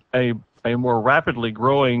a more rapidly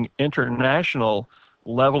growing international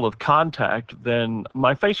level of contact than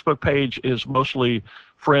my Facebook page is mostly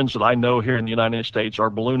friends that I know here in the United States are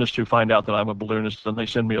balloonists who find out that I'm a balloonist and they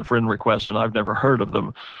send me a friend request and I've never heard of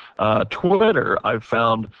them. Twitter, I've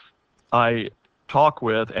found I talk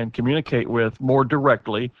with and communicate with more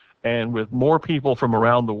directly and with more people from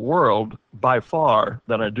around the world by far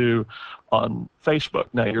than I do on Facebook.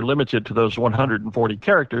 Now, you're limited to those 140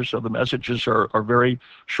 characters, so the messages are very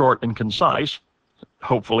short and concise,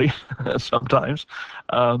 hopefully, sometimes.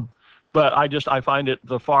 But I find it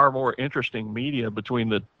the far more interesting media between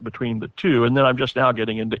the two. And then I'm just now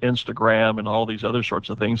getting into Instagram and all these other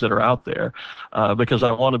sorts of things that are out there because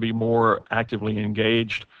I want to be more actively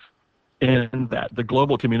engaged in that. The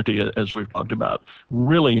global community, as we've talked about,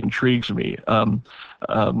 really intrigues me.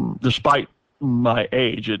 Despite my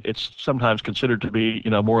age, it's sometimes considered to be,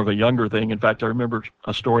 more of a younger thing. In fact, I remember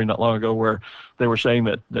a story not long ago where they were saying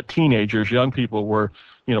that teenagers, young people, were,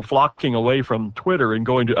 flocking away from Twitter and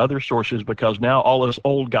going to other sources because now all us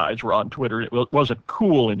old guys were on Twitter. It wasn't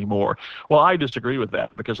cool anymore. Well, I disagree with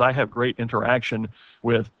that because I have great interaction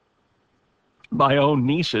with my own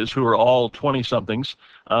nieces who are all 20-somethings,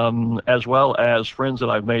 as well as friends that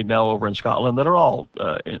I've made now over in Scotland that are all,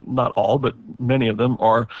 not all, but many of them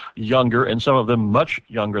are younger, and some of them much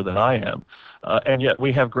younger than I am. And yet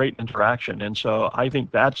we have great interaction. And so I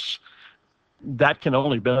think that can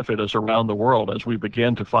only benefit us around the world as we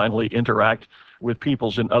begin to finally interact with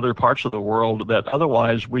peoples in other parts of the world that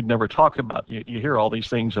otherwise we'd never talk about. You hear all these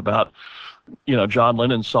things about, John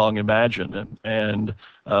Lennon's song Imagine, and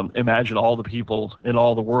imagine all the people in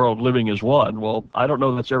all the world living as one. Well, I don't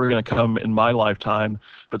know that's ever going to come in my lifetime,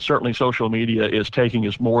 but certainly social media is taking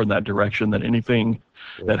us more in that direction than anything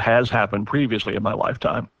that has happened previously in my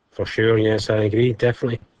lifetime. For sure, yes, I agree,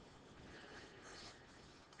 definitely.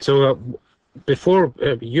 So before,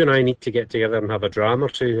 you and I need to get together and have a dram or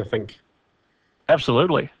two, I think.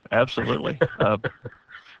 Absolutely. And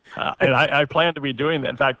I plan to be doing that.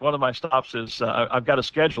 In fact, one of my stops is I've got to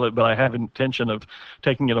schedule it, but I have intention of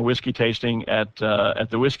taking in a whiskey tasting at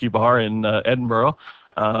the Whiskey Bar in Edinburgh.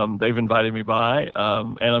 They've invited me by,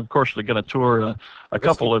 and of course they're going to tour a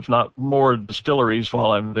couple, if not more, distilleries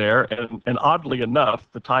while I'm there. And oddly enough,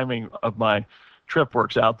 the timing of my trip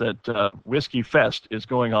works out that Whiskey Fest is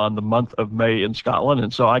going on the month of May in Scotland,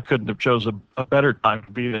 and so I couldn't have chosen a better time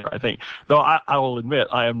to be there, I think. Though I will admit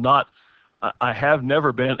I have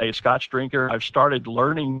never been a Scotch drinker. I've started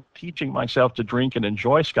teaching myself to drink and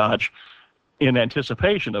enjoy Scotch in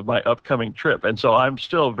anticipation of my upcoming trip. And so I'm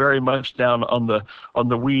still very much down on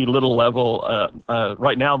the wee little level.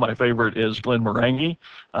 Right now, my favorite is Glenmorangie.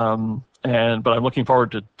 But I'm looking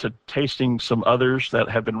forward to tasting some others that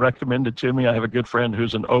have been recommended to me. I have a good friend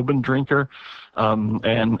who's an Oban drinker,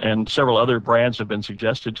 and several other brands have been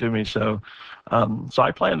suggested to me. So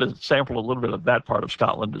I plan to sample a little bit of that part of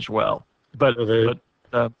Scotland as well. But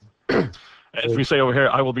as we say over here,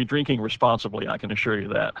 I will be drinking responsibly, I can assure you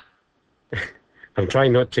that. I'm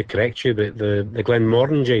trying not to correct you, but the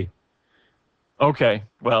Glenmorangie. Okay.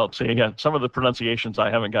 Well, see, again, some of the pronunciations I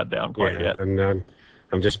haven't got down quite yet. And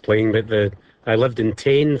I'm just playing, but I lived in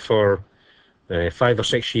Tain for 5 or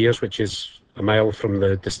 6 years, which is a mile from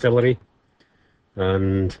the distillery.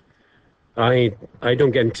 And I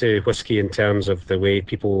don't get into whiskey in terms of the way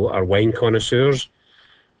people are wine connoisseurs.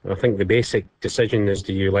 I think the basic decision is,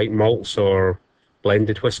 do you like malts or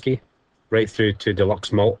blended whiskey? right through to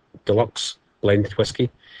deluxe blended whiskey.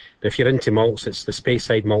 But if you're into malts, it's the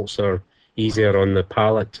Speyside malts are easier on the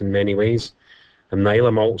palate in many ways, and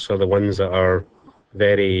Islay malts are the ones that are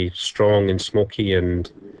very strong and smoky and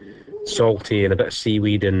salty and a bit of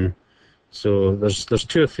seaweed, and so there's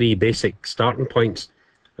two or three basic starting points,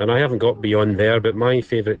 and I haven't got beyond there. But my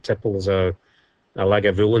favourite tipple is a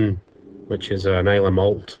Lagavulin, which is an Islay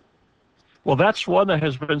malt. Well, that's one that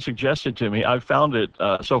has been suggested to me. I've found it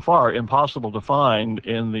so far impossible to find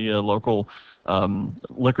in the local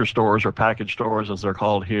liquor stores or package stores, as they're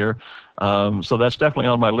called here. So that's definitely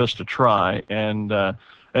on my list to try. And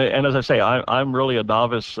as I say, I'm really a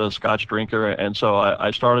novice Scotch drinker, and so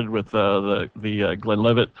I started with the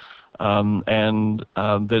Glenlivet, and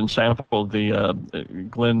then sampled the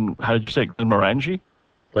how did you say, Glenmorangie?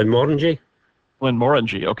 Glenmorangie.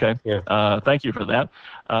 Glenmorangie, okay. Yeah. Thank you for that.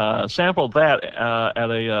 Sampled that at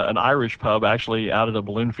an Irish pub, actually out at a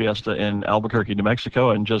balloon fiesta in Albuquerque, New Mexico,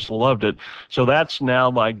 and just loved it. So that's now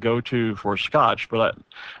my go-to for Scotch.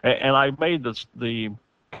 I made the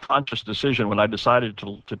conscious decision when I decided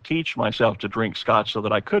to teach myself to drink Scotch so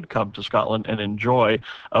that I could come to Scotland and enjoy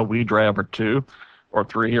a wee dram or two, or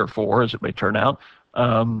three or four, as it may turn out.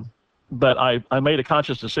 But I made a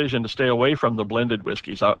conscious decision to stay away from the blended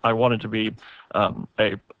whiskeys. I wanted to be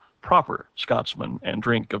a proper Scotsman and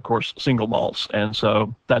drink, of course, single malts. And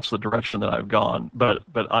so that's the direction that I've gone. But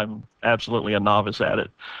I'm absolutely a novice at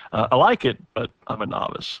it. I like it, but I'm a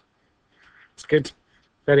novice. It's good.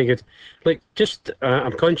 Very good. Like, just,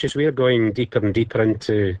 I'm conscious we're going deeper and deeper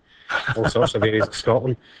into all sorts of areas of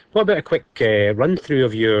Scotland. What about a quick run through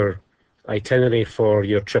of your itinerary for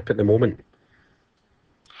your trip at the moment?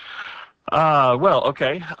 Well,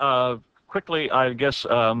 okay. Quickly, I guess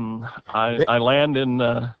I land in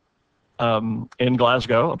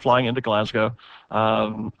Glasgow. I'm flying into Glasgow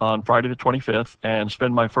on Friday the 25th, and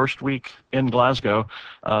spend my first week in Glasgow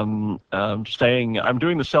staying. I'm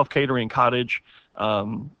doing the self-catering cottage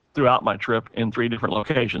throughout my trip in 3 different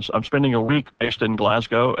locations. I'm spending a week based in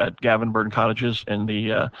Glasgow at Gavenburn Cottages in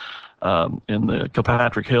the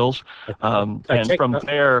Kilpatrick Hills, and from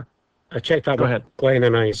there. I checked that with Glenn,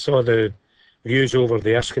 and I saw the views over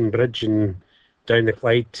the Erskine Bridge and down the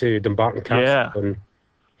Clyde to Dumbarton Castle. Yeah. And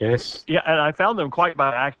yes. Yeah, and I found them quite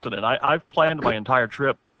by accident. I've planned my entire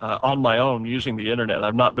trip on my own using the internet.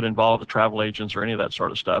 I've not been involved with travel agents or any of that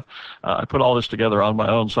sort of stuff. I put all this together on my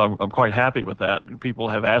own, so I'm quite happy with that. People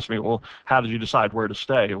have asked me, well, how did you decide where to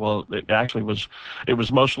stay? Well, it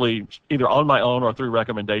was mostly either on my own or through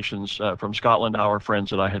recommendations from Scotland Hour friends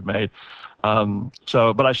that I had made.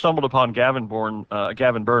 But I stumbled upon Gavenburn,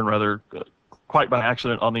 quite by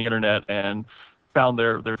accident on the internet, and found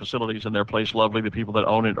their facilities and their place lovely. The people that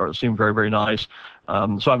own it seem very, very nice.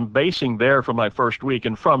 So I'm basing there for my first week,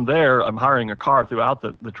 and from there I'm hiring a car throughout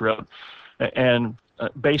the trip, and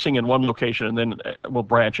basing in one location, and then we'll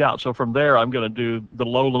branch out. So from there I'm going to do the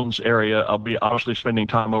Lowlands area. I'll be obviously spending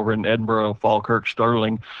time over in Edinburgh, Falkirk,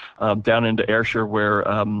 Stirling, down into Ayrshire, where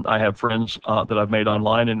I have friends that I've made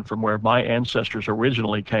online, and from where my ancestors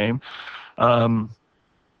originally came.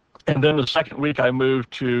 And then the second week I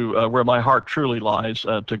moved to where my heart truly lies,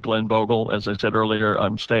 to Glenbogle. As I said earlier,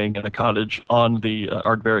 I'm staying in a cottage on the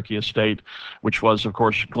Ardbericky estate, which was, of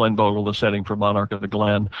course, Glenbogle, the setting for Monarch of the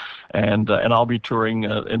Glen. And I'll be touring,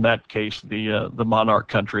 in that case, the Monarch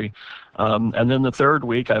country. And then the third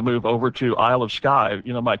week I move over to Isle of Skye.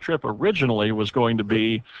 You know, my trip originally was going to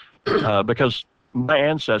be, because my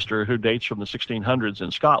ancestor, who dates from the 1600s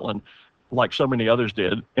in Scotland, like so many others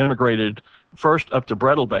did, immigrated first up to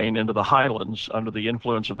Breadalbane into the Highlands under the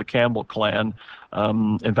influence of the Campbell clan.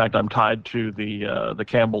 In fact, I'm tied to the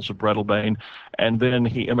Campbells of Breadalbane. And then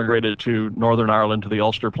he immigrated to Northern Ireland to the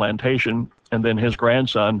Ulster Plantation, and then his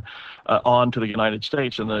grandson on to the United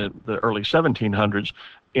States in the early 1700s.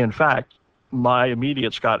 In fact, my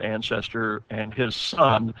immediate Scot ancestor and his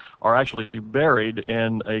son are actually buried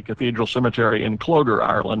in a cathedral cemetery in Clogher,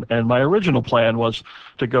 Ireland. And my original plan was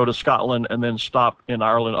to go to Scotland and then stop in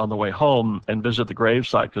Ireland on the way home and visit the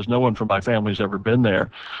gravesite, because no one from my family's ever been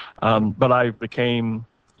there. But I became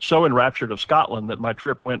so enraptured of Scotland that my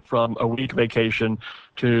trip went from a week vacation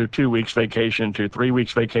to 2 weeks vacation to 3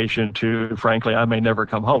 weeks vacation to, frankly, I may never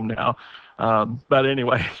come home now. But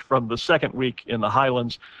anyway, from the second week in the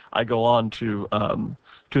Highlands, I go on to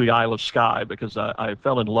the Isle of Skye, because I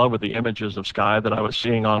fell in love with the images of Skye that I was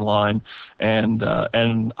seeing online, and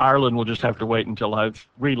Ireland will just have to wait until I've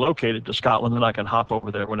relocated to Scotland, and I can hop over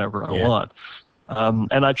there whenever I want.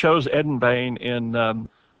 And I chose Edinbane in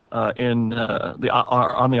on the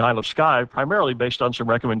Isle of Skye, primarily based on some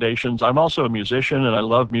recommendations. I'm also a musician, and I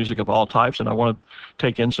love music of all types, and I want to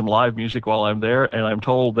take in some live music while I'm there. And I'm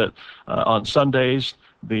told that on Sundays,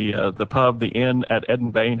 the pub, the Inn at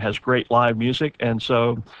Edenbane, has great live music, and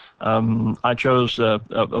so I chose,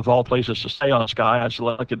 of all places to stay on Skye, I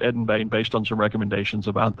selected Edenbane based on some recommendations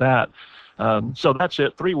about that. So that's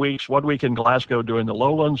it. 3 weeks, 1 week in Glasgow doing the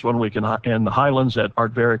Lowlands, 1 week in the Highlands at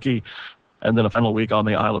Ardverky, and then a final week on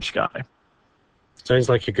the Isle of Skye. Sounds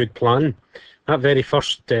like a good plan. That very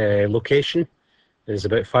first location is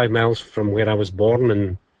about 5 miles from where I was born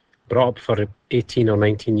and brought up for 18 or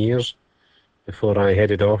 19 years before I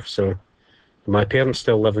headed off. So my parents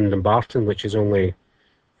still live in Dumbarton, which is only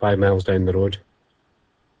 5 miles down the road.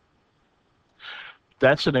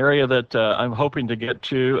 That's an area that I'm hoping to get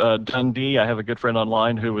to. Dundee, I have a good friend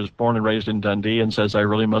online who was born and raised in Dundee and says I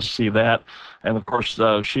really must see that. And of course,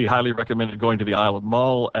 she highly recommended going to the Isle of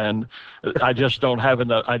Mull, and I just don't have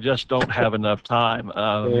enough. I just don't have enough time.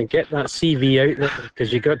 Get that CV out there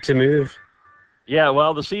because you got to move. Yeah,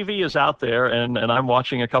 well, the CV is out there, and I'm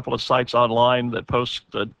watching a couple of sites online that post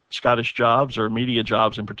Scottish jobs or media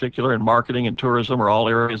jobs in particular, and marketing and tourism are all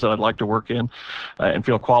areas that I'd like to work in and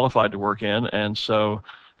feel qualified to work in. And so,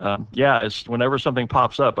 it's whenever something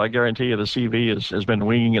pops up, I guarantee you the CV has been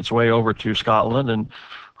winging its way over to Scotland and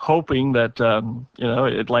hoping that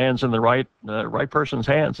it lands in the right person's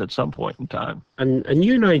hands at some point in time. And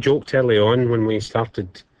you and I joked early on when we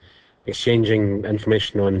started exchanging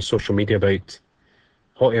information on social media about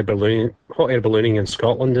hot air ballooning in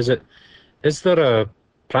Scotland. Is there a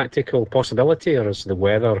practical possibility, or is the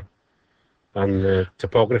weather and the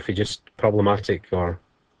topography just problematic? Or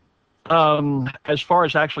as far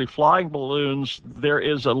as actually flying balloons, there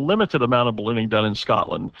is a limited amount of ballooning done in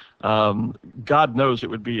Scotland. God knows it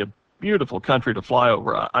would be a beautiful country to fly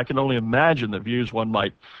over. I can only imagine the views one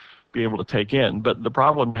might be able to take in. But the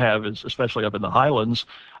problem I have is, especially up in the Highlands,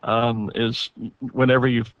 is whenever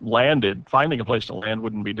you've landed, finding a place to land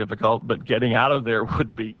wouldn't be difficult, but getting out of there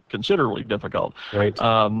would be considerably difficult. Right.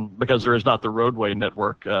 Because there is not the roadway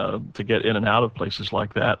network to get in and out of places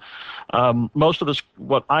like that. Most of this,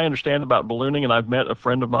 what I understand about ballooning, and I've made a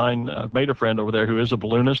friend over there who is a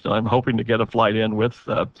balloonist, and I'm hoping to get a flight in with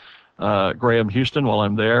Graham Houston while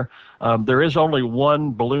I'm there. There is only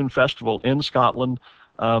one balloon festival in Scotland,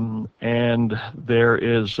 and there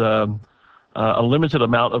is a limited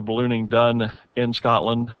amount of ballooning done in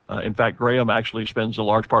Scotland. In fact, Graham actually spends a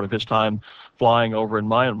large part of his time flying over in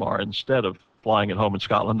Myanmar instead of flying at home in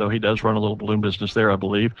Scotland, though he does run a little balloon business there, I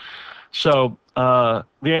believe. So the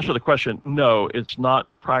answer to the question, no, it's not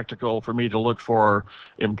practical for me to look for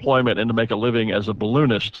employment and to make a living as a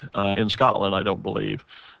balloonist in Scotland, I don't believe.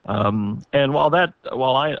 And while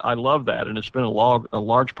I love that, and it's been a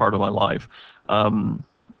large part of my life,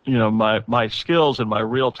 my skills and my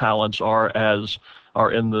real talents are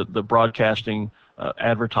in the broadcasting,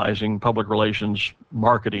 advertising, public relations,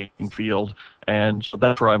 marketing field, and so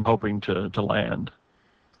that's where I'm hoping to land.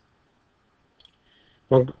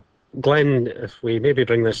 Well, Glenn, if we maybe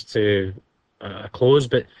bring this to a close,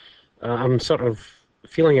 but I'm sort of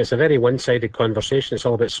feeling it's a very one-sided conversation. It's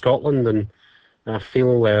all about Scotland, and I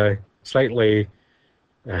feel slightly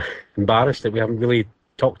embarrassed that we haven't really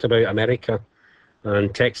talked about America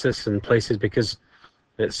and Texas and places, because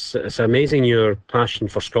it's amazing your passion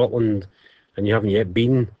for Scotland and you haven't yet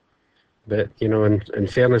been. But in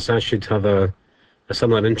fairness, I should have a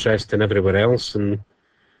similar interest in everywhere else, and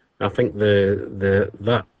I think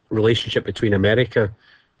that relationship between America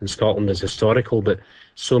and Scotland is historical. But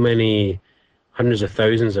so many hundreds of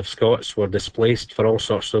thousands of Scots were displaced for all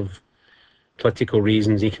sorts of political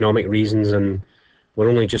reasons, economic reasons, and we're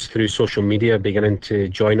only just through social media beginning to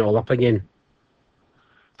join it all up again.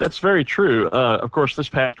 That's very true. Of course, this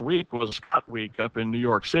past week was Scott Week up in New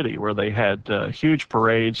York City, where they had huge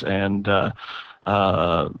parades and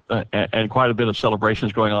quite a bit of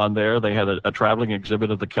celebrations going on there. They had a traveling exhibit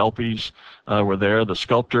of the Kelpies were there. The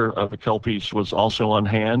sculptor of the Kelpies was also on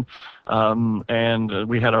hand. And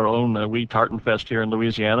we had our own wee Tartan Fest here in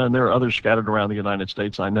Louisiana, and there are others scattered around the United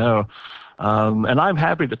States, I know. And I'm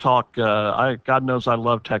happy to talk. God knows I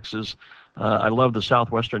love Texas. I love the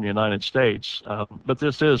southwestern United States, but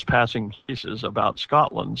this is passing pieces about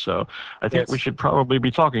Scotland, so I think we should probably be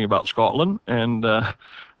talking about Scotland. And but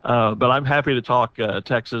I'm happy to talk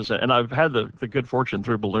Texas, and I've had the good fortune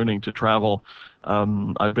through ballooning to travel.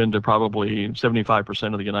 I've been to probably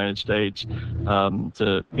 75% of the United States,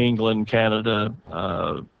 to England, Canada,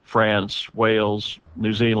 France, Wales,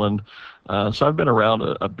 New Zealand. So I've been around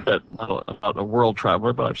a bit, not a world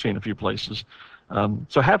traveler, but I've seen a few places.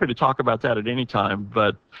 So happy to talk about that at any time.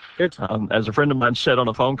 But Good. as a friend of mine said on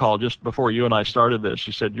a phone call just before you and I started this,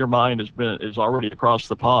 she said, your mind is already across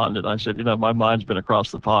the pond. And I said, my mind's been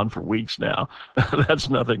across the pond for weeks now. That's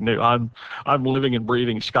nothing new. I'm living and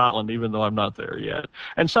breathing Scotland, even though I'm not there yet.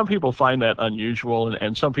 And some people find that unusual,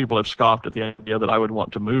 and some people have scoffed at the idea that I would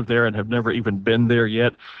want to move there and have never even been there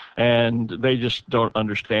yet. And they just don't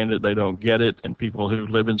understand it. They don't get it. And people who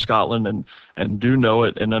live in Scotland and do know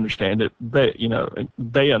it and understand it,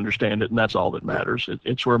 they understand it, and that's all that matters.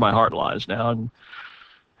 It's where my heart lies now,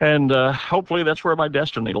 and hopefully that's where my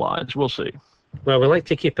destiny lies. We'll see. Well, we like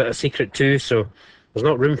to keep it a secret too, so there's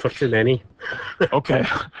not room for too many. Okay.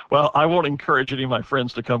 Well, I won't encourage any of my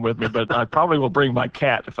friends to come with me, but I probably will bring my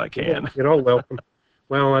cat if I can. You're all welcome.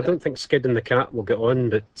 Well, I don't think Skid and the cat will get on,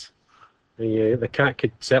 but the cat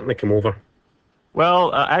could certainly come over.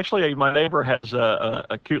 Well, actually, my neighbor has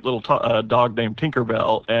a cute little dog named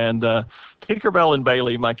Tinkerbell, and Tinkerbell and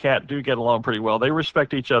Bailey, my cat, do get along pretty well. They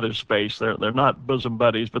respect each other's space. They're not bosom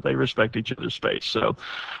buddies, but they respect each other's space. So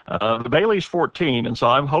Bailey's 14, and so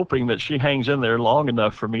I'm hoping that she hangs in there long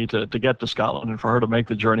enough for me to get to Scotland and for her to make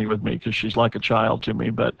the journey with me, because she's like a child to me,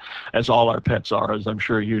 but as all our pets are, as I'm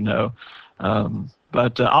sure you know.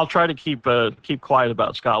 But I'll try to keep quiet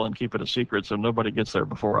about Scotland, keep it a secret so nobody gets there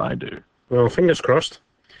before I do. Well, fingers crossed.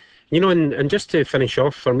 And just to finish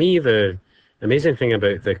off, for me, the amazing thing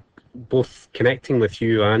about both connecting with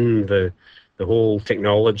you and the whole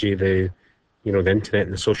technology, the internet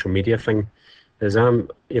and the social media thing, is I'm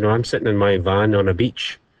sitting in my van on a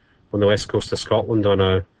beach on the west coast of Scotland on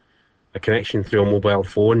a connection through a mobile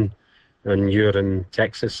phone, and you're in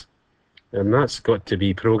Texas, and that's got to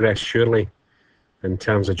be progress, surely, in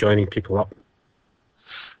terms of joining people up.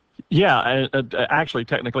 Yeah, actually,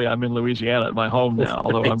 technically, I'm in Louisiana at my home now,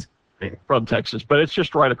 although I'm from Texas, but it's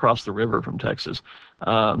just right across the river from Texas.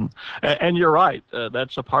 And you're right,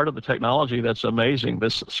 that's a part of the technology that's amazing,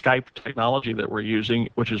 this Skype technology that we're using,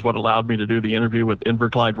 which is what allowed me to do the interview with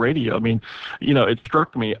Inverclyde Radio. I mean, it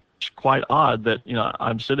struck me it's quite odd that,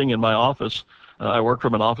 I'm sitting in my office. I work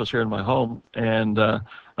from an office here in my home, and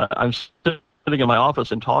I'm sitting in my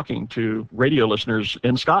office and talking to radio listeners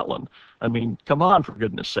in Scotland. I mean, come on, for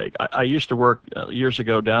goodness sake. I used to work years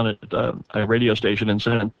ago down at a radio station in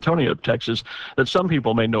San Antonio, Texas, that some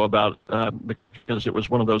people may know about because it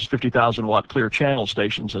was one of those 50,000 watt clear channel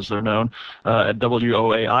stations, as they're known, at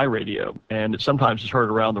WOAI radio. And it sometimes is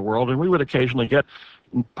heard around the world. And we would occasionally get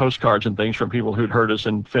postcards and things from people who'd heard us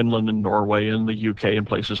in Finland and Norway and the UK and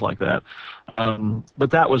places like that.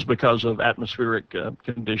 But that was because of atmospheric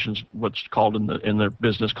conditions, what's called in the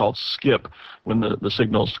business called skip, when the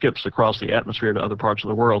signal skips across the atmosphere to other parts of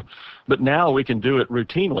the world. But now we can do it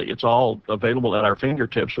routinely. It's all available at our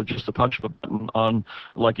fingertips with just the punch of a button on,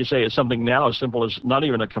 like you say, it's something now as simple as not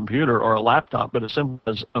even a computer or a laptop, but as simple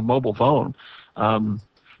as a mobile phone.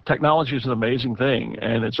 Technology is an amazing thing,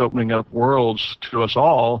 and it's opening up worlds to us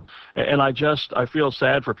all. And I feel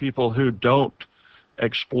sad for people who don't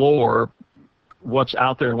explore what's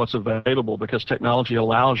out there and what's available, because technology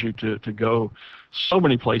allows you to go so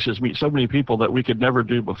many places, meet so many people that we could never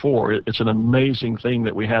do before. It's an amazing thing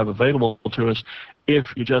that we have available to us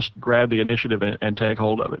if you just grab the initiative and take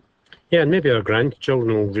hold of it. Yeah, and maybe our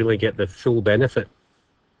grandchildren will really get the full benefit.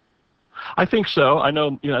 I think so. I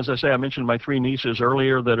know, as I say, I mentioned my 3 nieces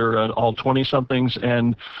earlier that are all 20-somethings,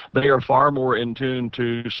 and they are far more in tune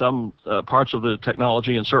to some parts of the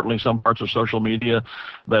technology and certainly some parts of social media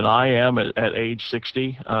than I am at age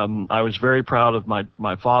 60. I was very proud of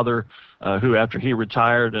my father, who, after he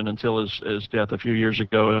retired and until his death a few years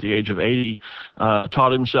ago at the age of 80,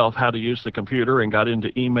 taught himself how to use the computer and got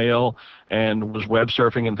into email and was web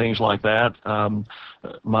surfing and things like that.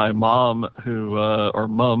 My mom,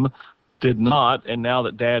 mum, did not, and now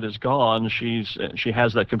that Dad is gone, she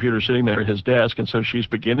has that computer sitting there at his desk, and so she's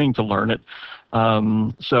beginning to learn it.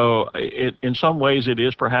 So in some ways it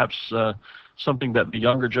is perhaps something that the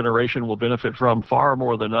younger generation will benefit from far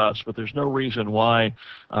more than us, but there's no reason why.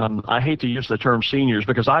 I hate to use the term seniors,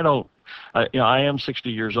 because I am 60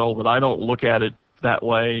 years old, but I don't look at it that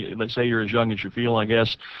way. They say you're as young as you feel, I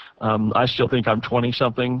guess. I still think I'm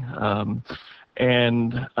 20-something,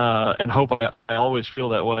 and hope I always feel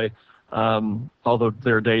that way. Although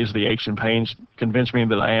there are days the aches and pains convince me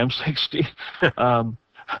that I am 60.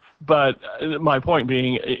 But my point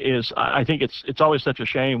being is, I think it's always such a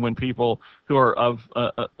shame when people who are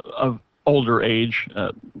of older age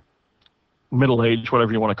middle-aged,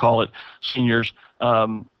 whatever you want to call it, seniors,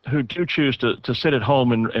 who do choose to sit at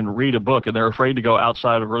home and read a book, and they're afraid to go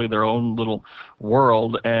outside of really their own little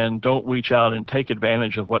world and don't reach out and take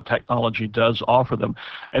advantage of what technology does offer them.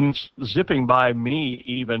 And zipping by me,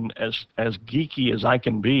 even as geeky as I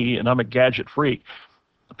can be, and I'm a gadget freak,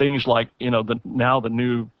 things like, the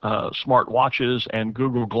new smart watches and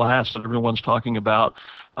Google Glass that everyone's talking about.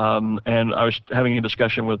 And I was having a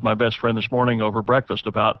discussion with my best friend this morning over breakfast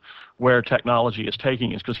about where technology is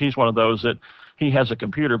taking us, because he's one of those that he has a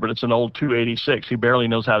computer, but it's an old 286. He barely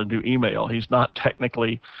knows how to do email. He's not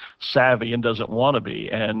technically savvy and doesn't want to be.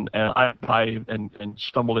 And I buy and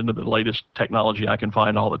stumble into the latest technology I can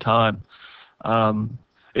find all the time.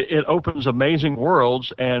 It opens amazing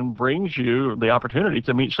worlds and brings you the opportunity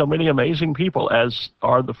to meet so many amazing people, as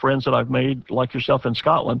are the friends that I've made, like yourself in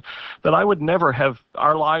Scotland, that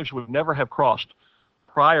our lives would never have crossed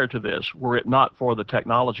prior to this were it not for the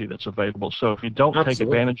technology that's available. So if you don't take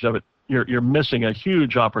advantage of it, you're missing a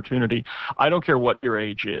huge opportunity. I don't care what your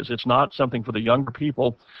age is. It's not something for the younger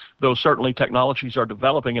people, though certainly technologies are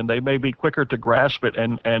developing and they may be quicker to grasp it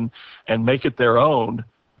and make it their own.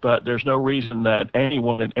 But there's no reason that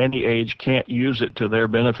anyone at any age can't use it to their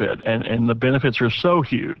benefit. And the benefits are so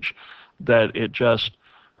huge that it just,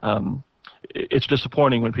 it's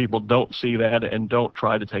disappointing when people don't see that and don't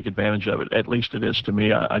try to take advantage of it. At least it is to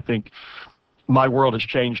me. I think my world has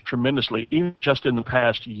changed tremendously, even just in the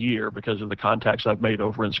past year, because of the contacts I've made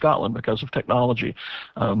over in Scotland because of technology.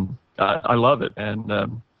 I love it.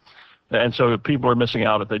 And so people are missing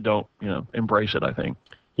out if they don't, embrace it, I think.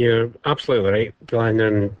 You're absolutely right, Glenn.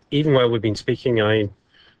 And even while we've been speaking, I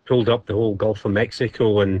pulled up the whole Gulf of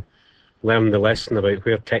Mexico and learned the lesson about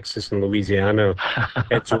where Texas and Louisiana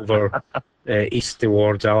heads over east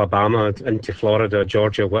towards Alabama, into Florida,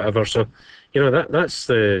 Georgia, whatever. So, that's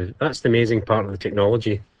the amazing part of the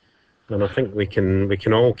technology, and I think we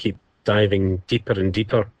can all keep diving deeper and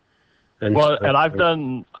deeper. Well, and I've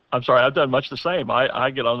done much the same.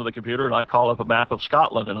 I get onto the computer and I call up a map of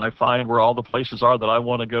Scotland and I find where all the places are that I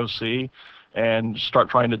want to go see, and start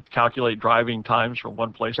trying to calculate driving times from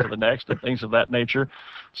one place to the next and things of that nature.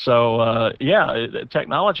 So,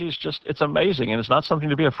 technology is it's amazing, and it's not something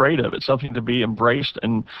to be afraid of. It's something to be embraced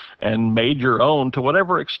and made your own to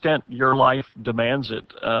whatever extent your life demands it,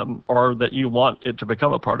 or that you want it to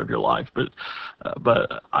become a part of your life.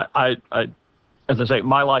 But I as I say,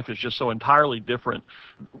 my life is just so entirely different.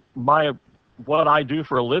 What I do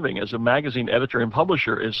for a living as a magazine editor and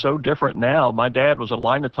publisher is so different now. My dad was a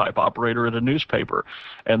linotype operator at a newspaper,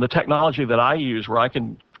 and the technology that I use, where I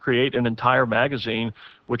can create an entire magazine,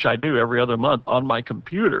 which I do every other month on my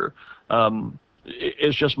computer,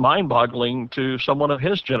 is just mind-boggling to someone of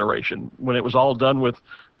his generation, when it was all done with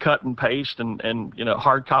cut and paste and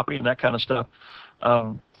hard copy and that kind of stuff.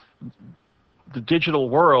 The digital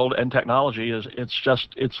world and technology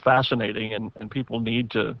it's fascinating, and people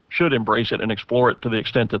should embrace it and explore it to the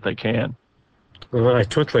extent that they can. Well, I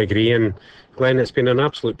totally agree. And Glenn, it's been an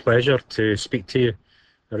absolute pleasure to speak to you.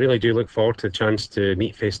 I really do look forward to the chance to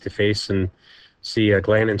meet face to face and see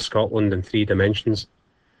Glenn in Scotland in 3 dimensions.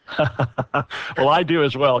 Well, I do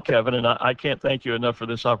as well, Kevin, and I can't thank you enough for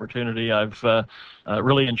this opportunity. I've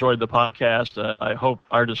really enjoyed the podcast. I hope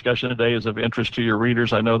our discussion today is of interest to your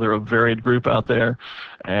readers. I know they're a varied group out there,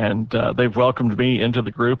 and they've welcomed me into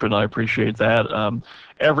the group, and I appreciate that.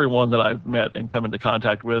 Everyone that I've met and come into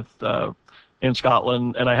contact with in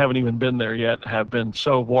Scotland, and I haven't even been there yet, have been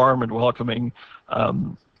so warm and welcoming.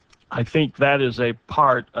 I think that is a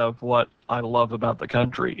part of what I love about the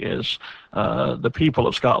country is the people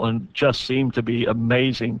of Scotland just seem to be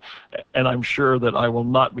amazing, and I'm sure that I will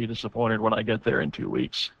not be disappointed when I get there in 2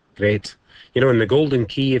 weeks. Great. In the Golden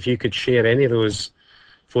Key, if you could share any of those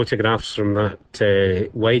photographs from that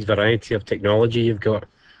wide variety of technology you've got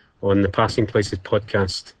on the Passing Places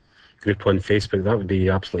podcast group on Facebook, that would be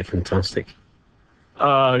absolutely fantastic.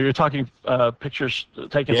 You're talking pictures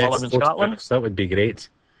taken while I'm in Scotland? That would be great.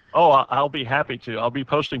 Oh, I'll be happy to. I'll be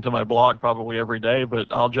posting to my blog probably every day, but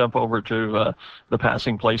I'll jump over to the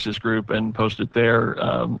Passing Places group and post it there.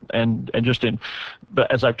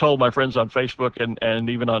 But as I've told my friends on Facebook and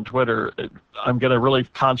even on Twitter, I'm going to really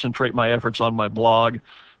concentrate my efforts on my blog,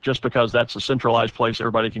 just because that's a centralized place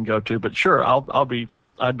everybody can go to. But sure,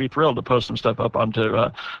 I'd be thrilled to post some stuff up onto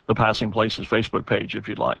the Passing Places Facebook page if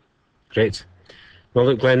you'd like. Great. Well,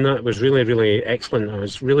 look, Glenn, that was really, really excellent. I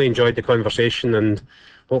really enjoyed the conversation, and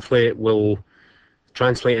hopefully it will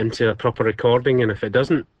translate into a proper recording, and if it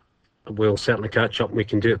doesn't, we'll certainly catch up and we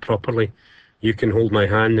can do it properly. You can hold my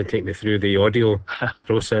hand and take me through the audio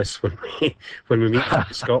process when we meet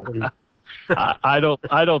in Scotland. I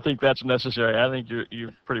don't think that's necessary. I think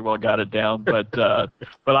you've pretty well got it down. But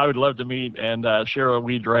I would love to meet and share a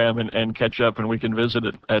wee dram and catch up, and we can visit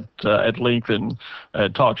it at length and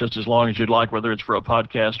talk just as long as you'd like, whether it's for a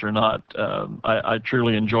podcast or not. I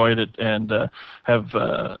truly enjoyed it, and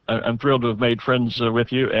I'm thrilled to have made friends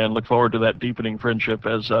with you, and look forward to that deepening friendship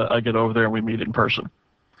as I get over there and we meet in person.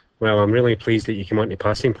 Well, I'm really pleased that you came on to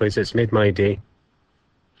Passing Place. It's made my day.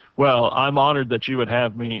 Well, I'm honored that you would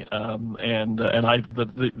have me, and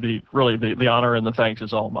the honor and the thanks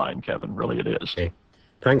is all mine, Kevin. Really, it is. Okay.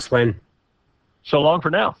 Thanks, Glenn. So long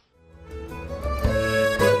for now.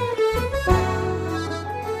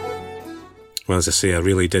 Well, as I say, I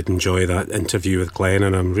really did enjoy that interview with Glenn,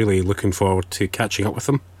 and I'm really looking forward to catching up with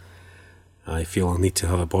him. I feel I'll need to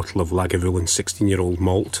have a bottle of Lagavulin 16-year-old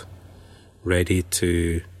malt ready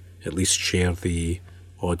to at least share the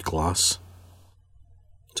odd glass.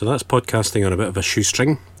 So that's podcasting on a bit of a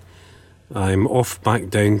shoestring. I'm off back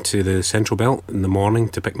down to the Central Belt in the morning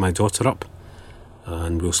to pick my daughter up,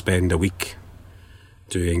 and we'll spend a week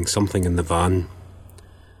doing something in the van.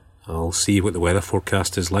 I'll see what the weather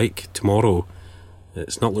forecast is like. Tomorrow,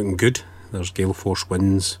 it's not looking good. There's gale force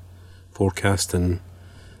winds forecast, and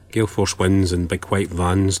gale force winds and big white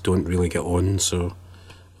vans don't really get on, so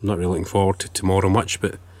I'm not really looking forward to tomorrow much,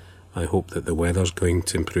 but I hope that the weather's going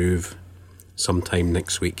to improve sometime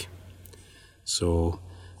next week. So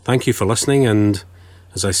thank you for listening, and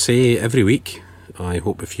as I say every week, I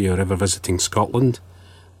hope if you're ever visiting Scotland,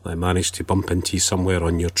 I manage to bump into you somewhere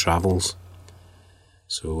on your travels.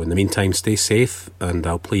 So in the meantime, stay safe, and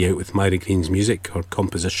I'll play out with Myra Green's music or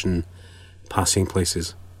composition, Passing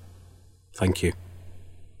Places. Thank you.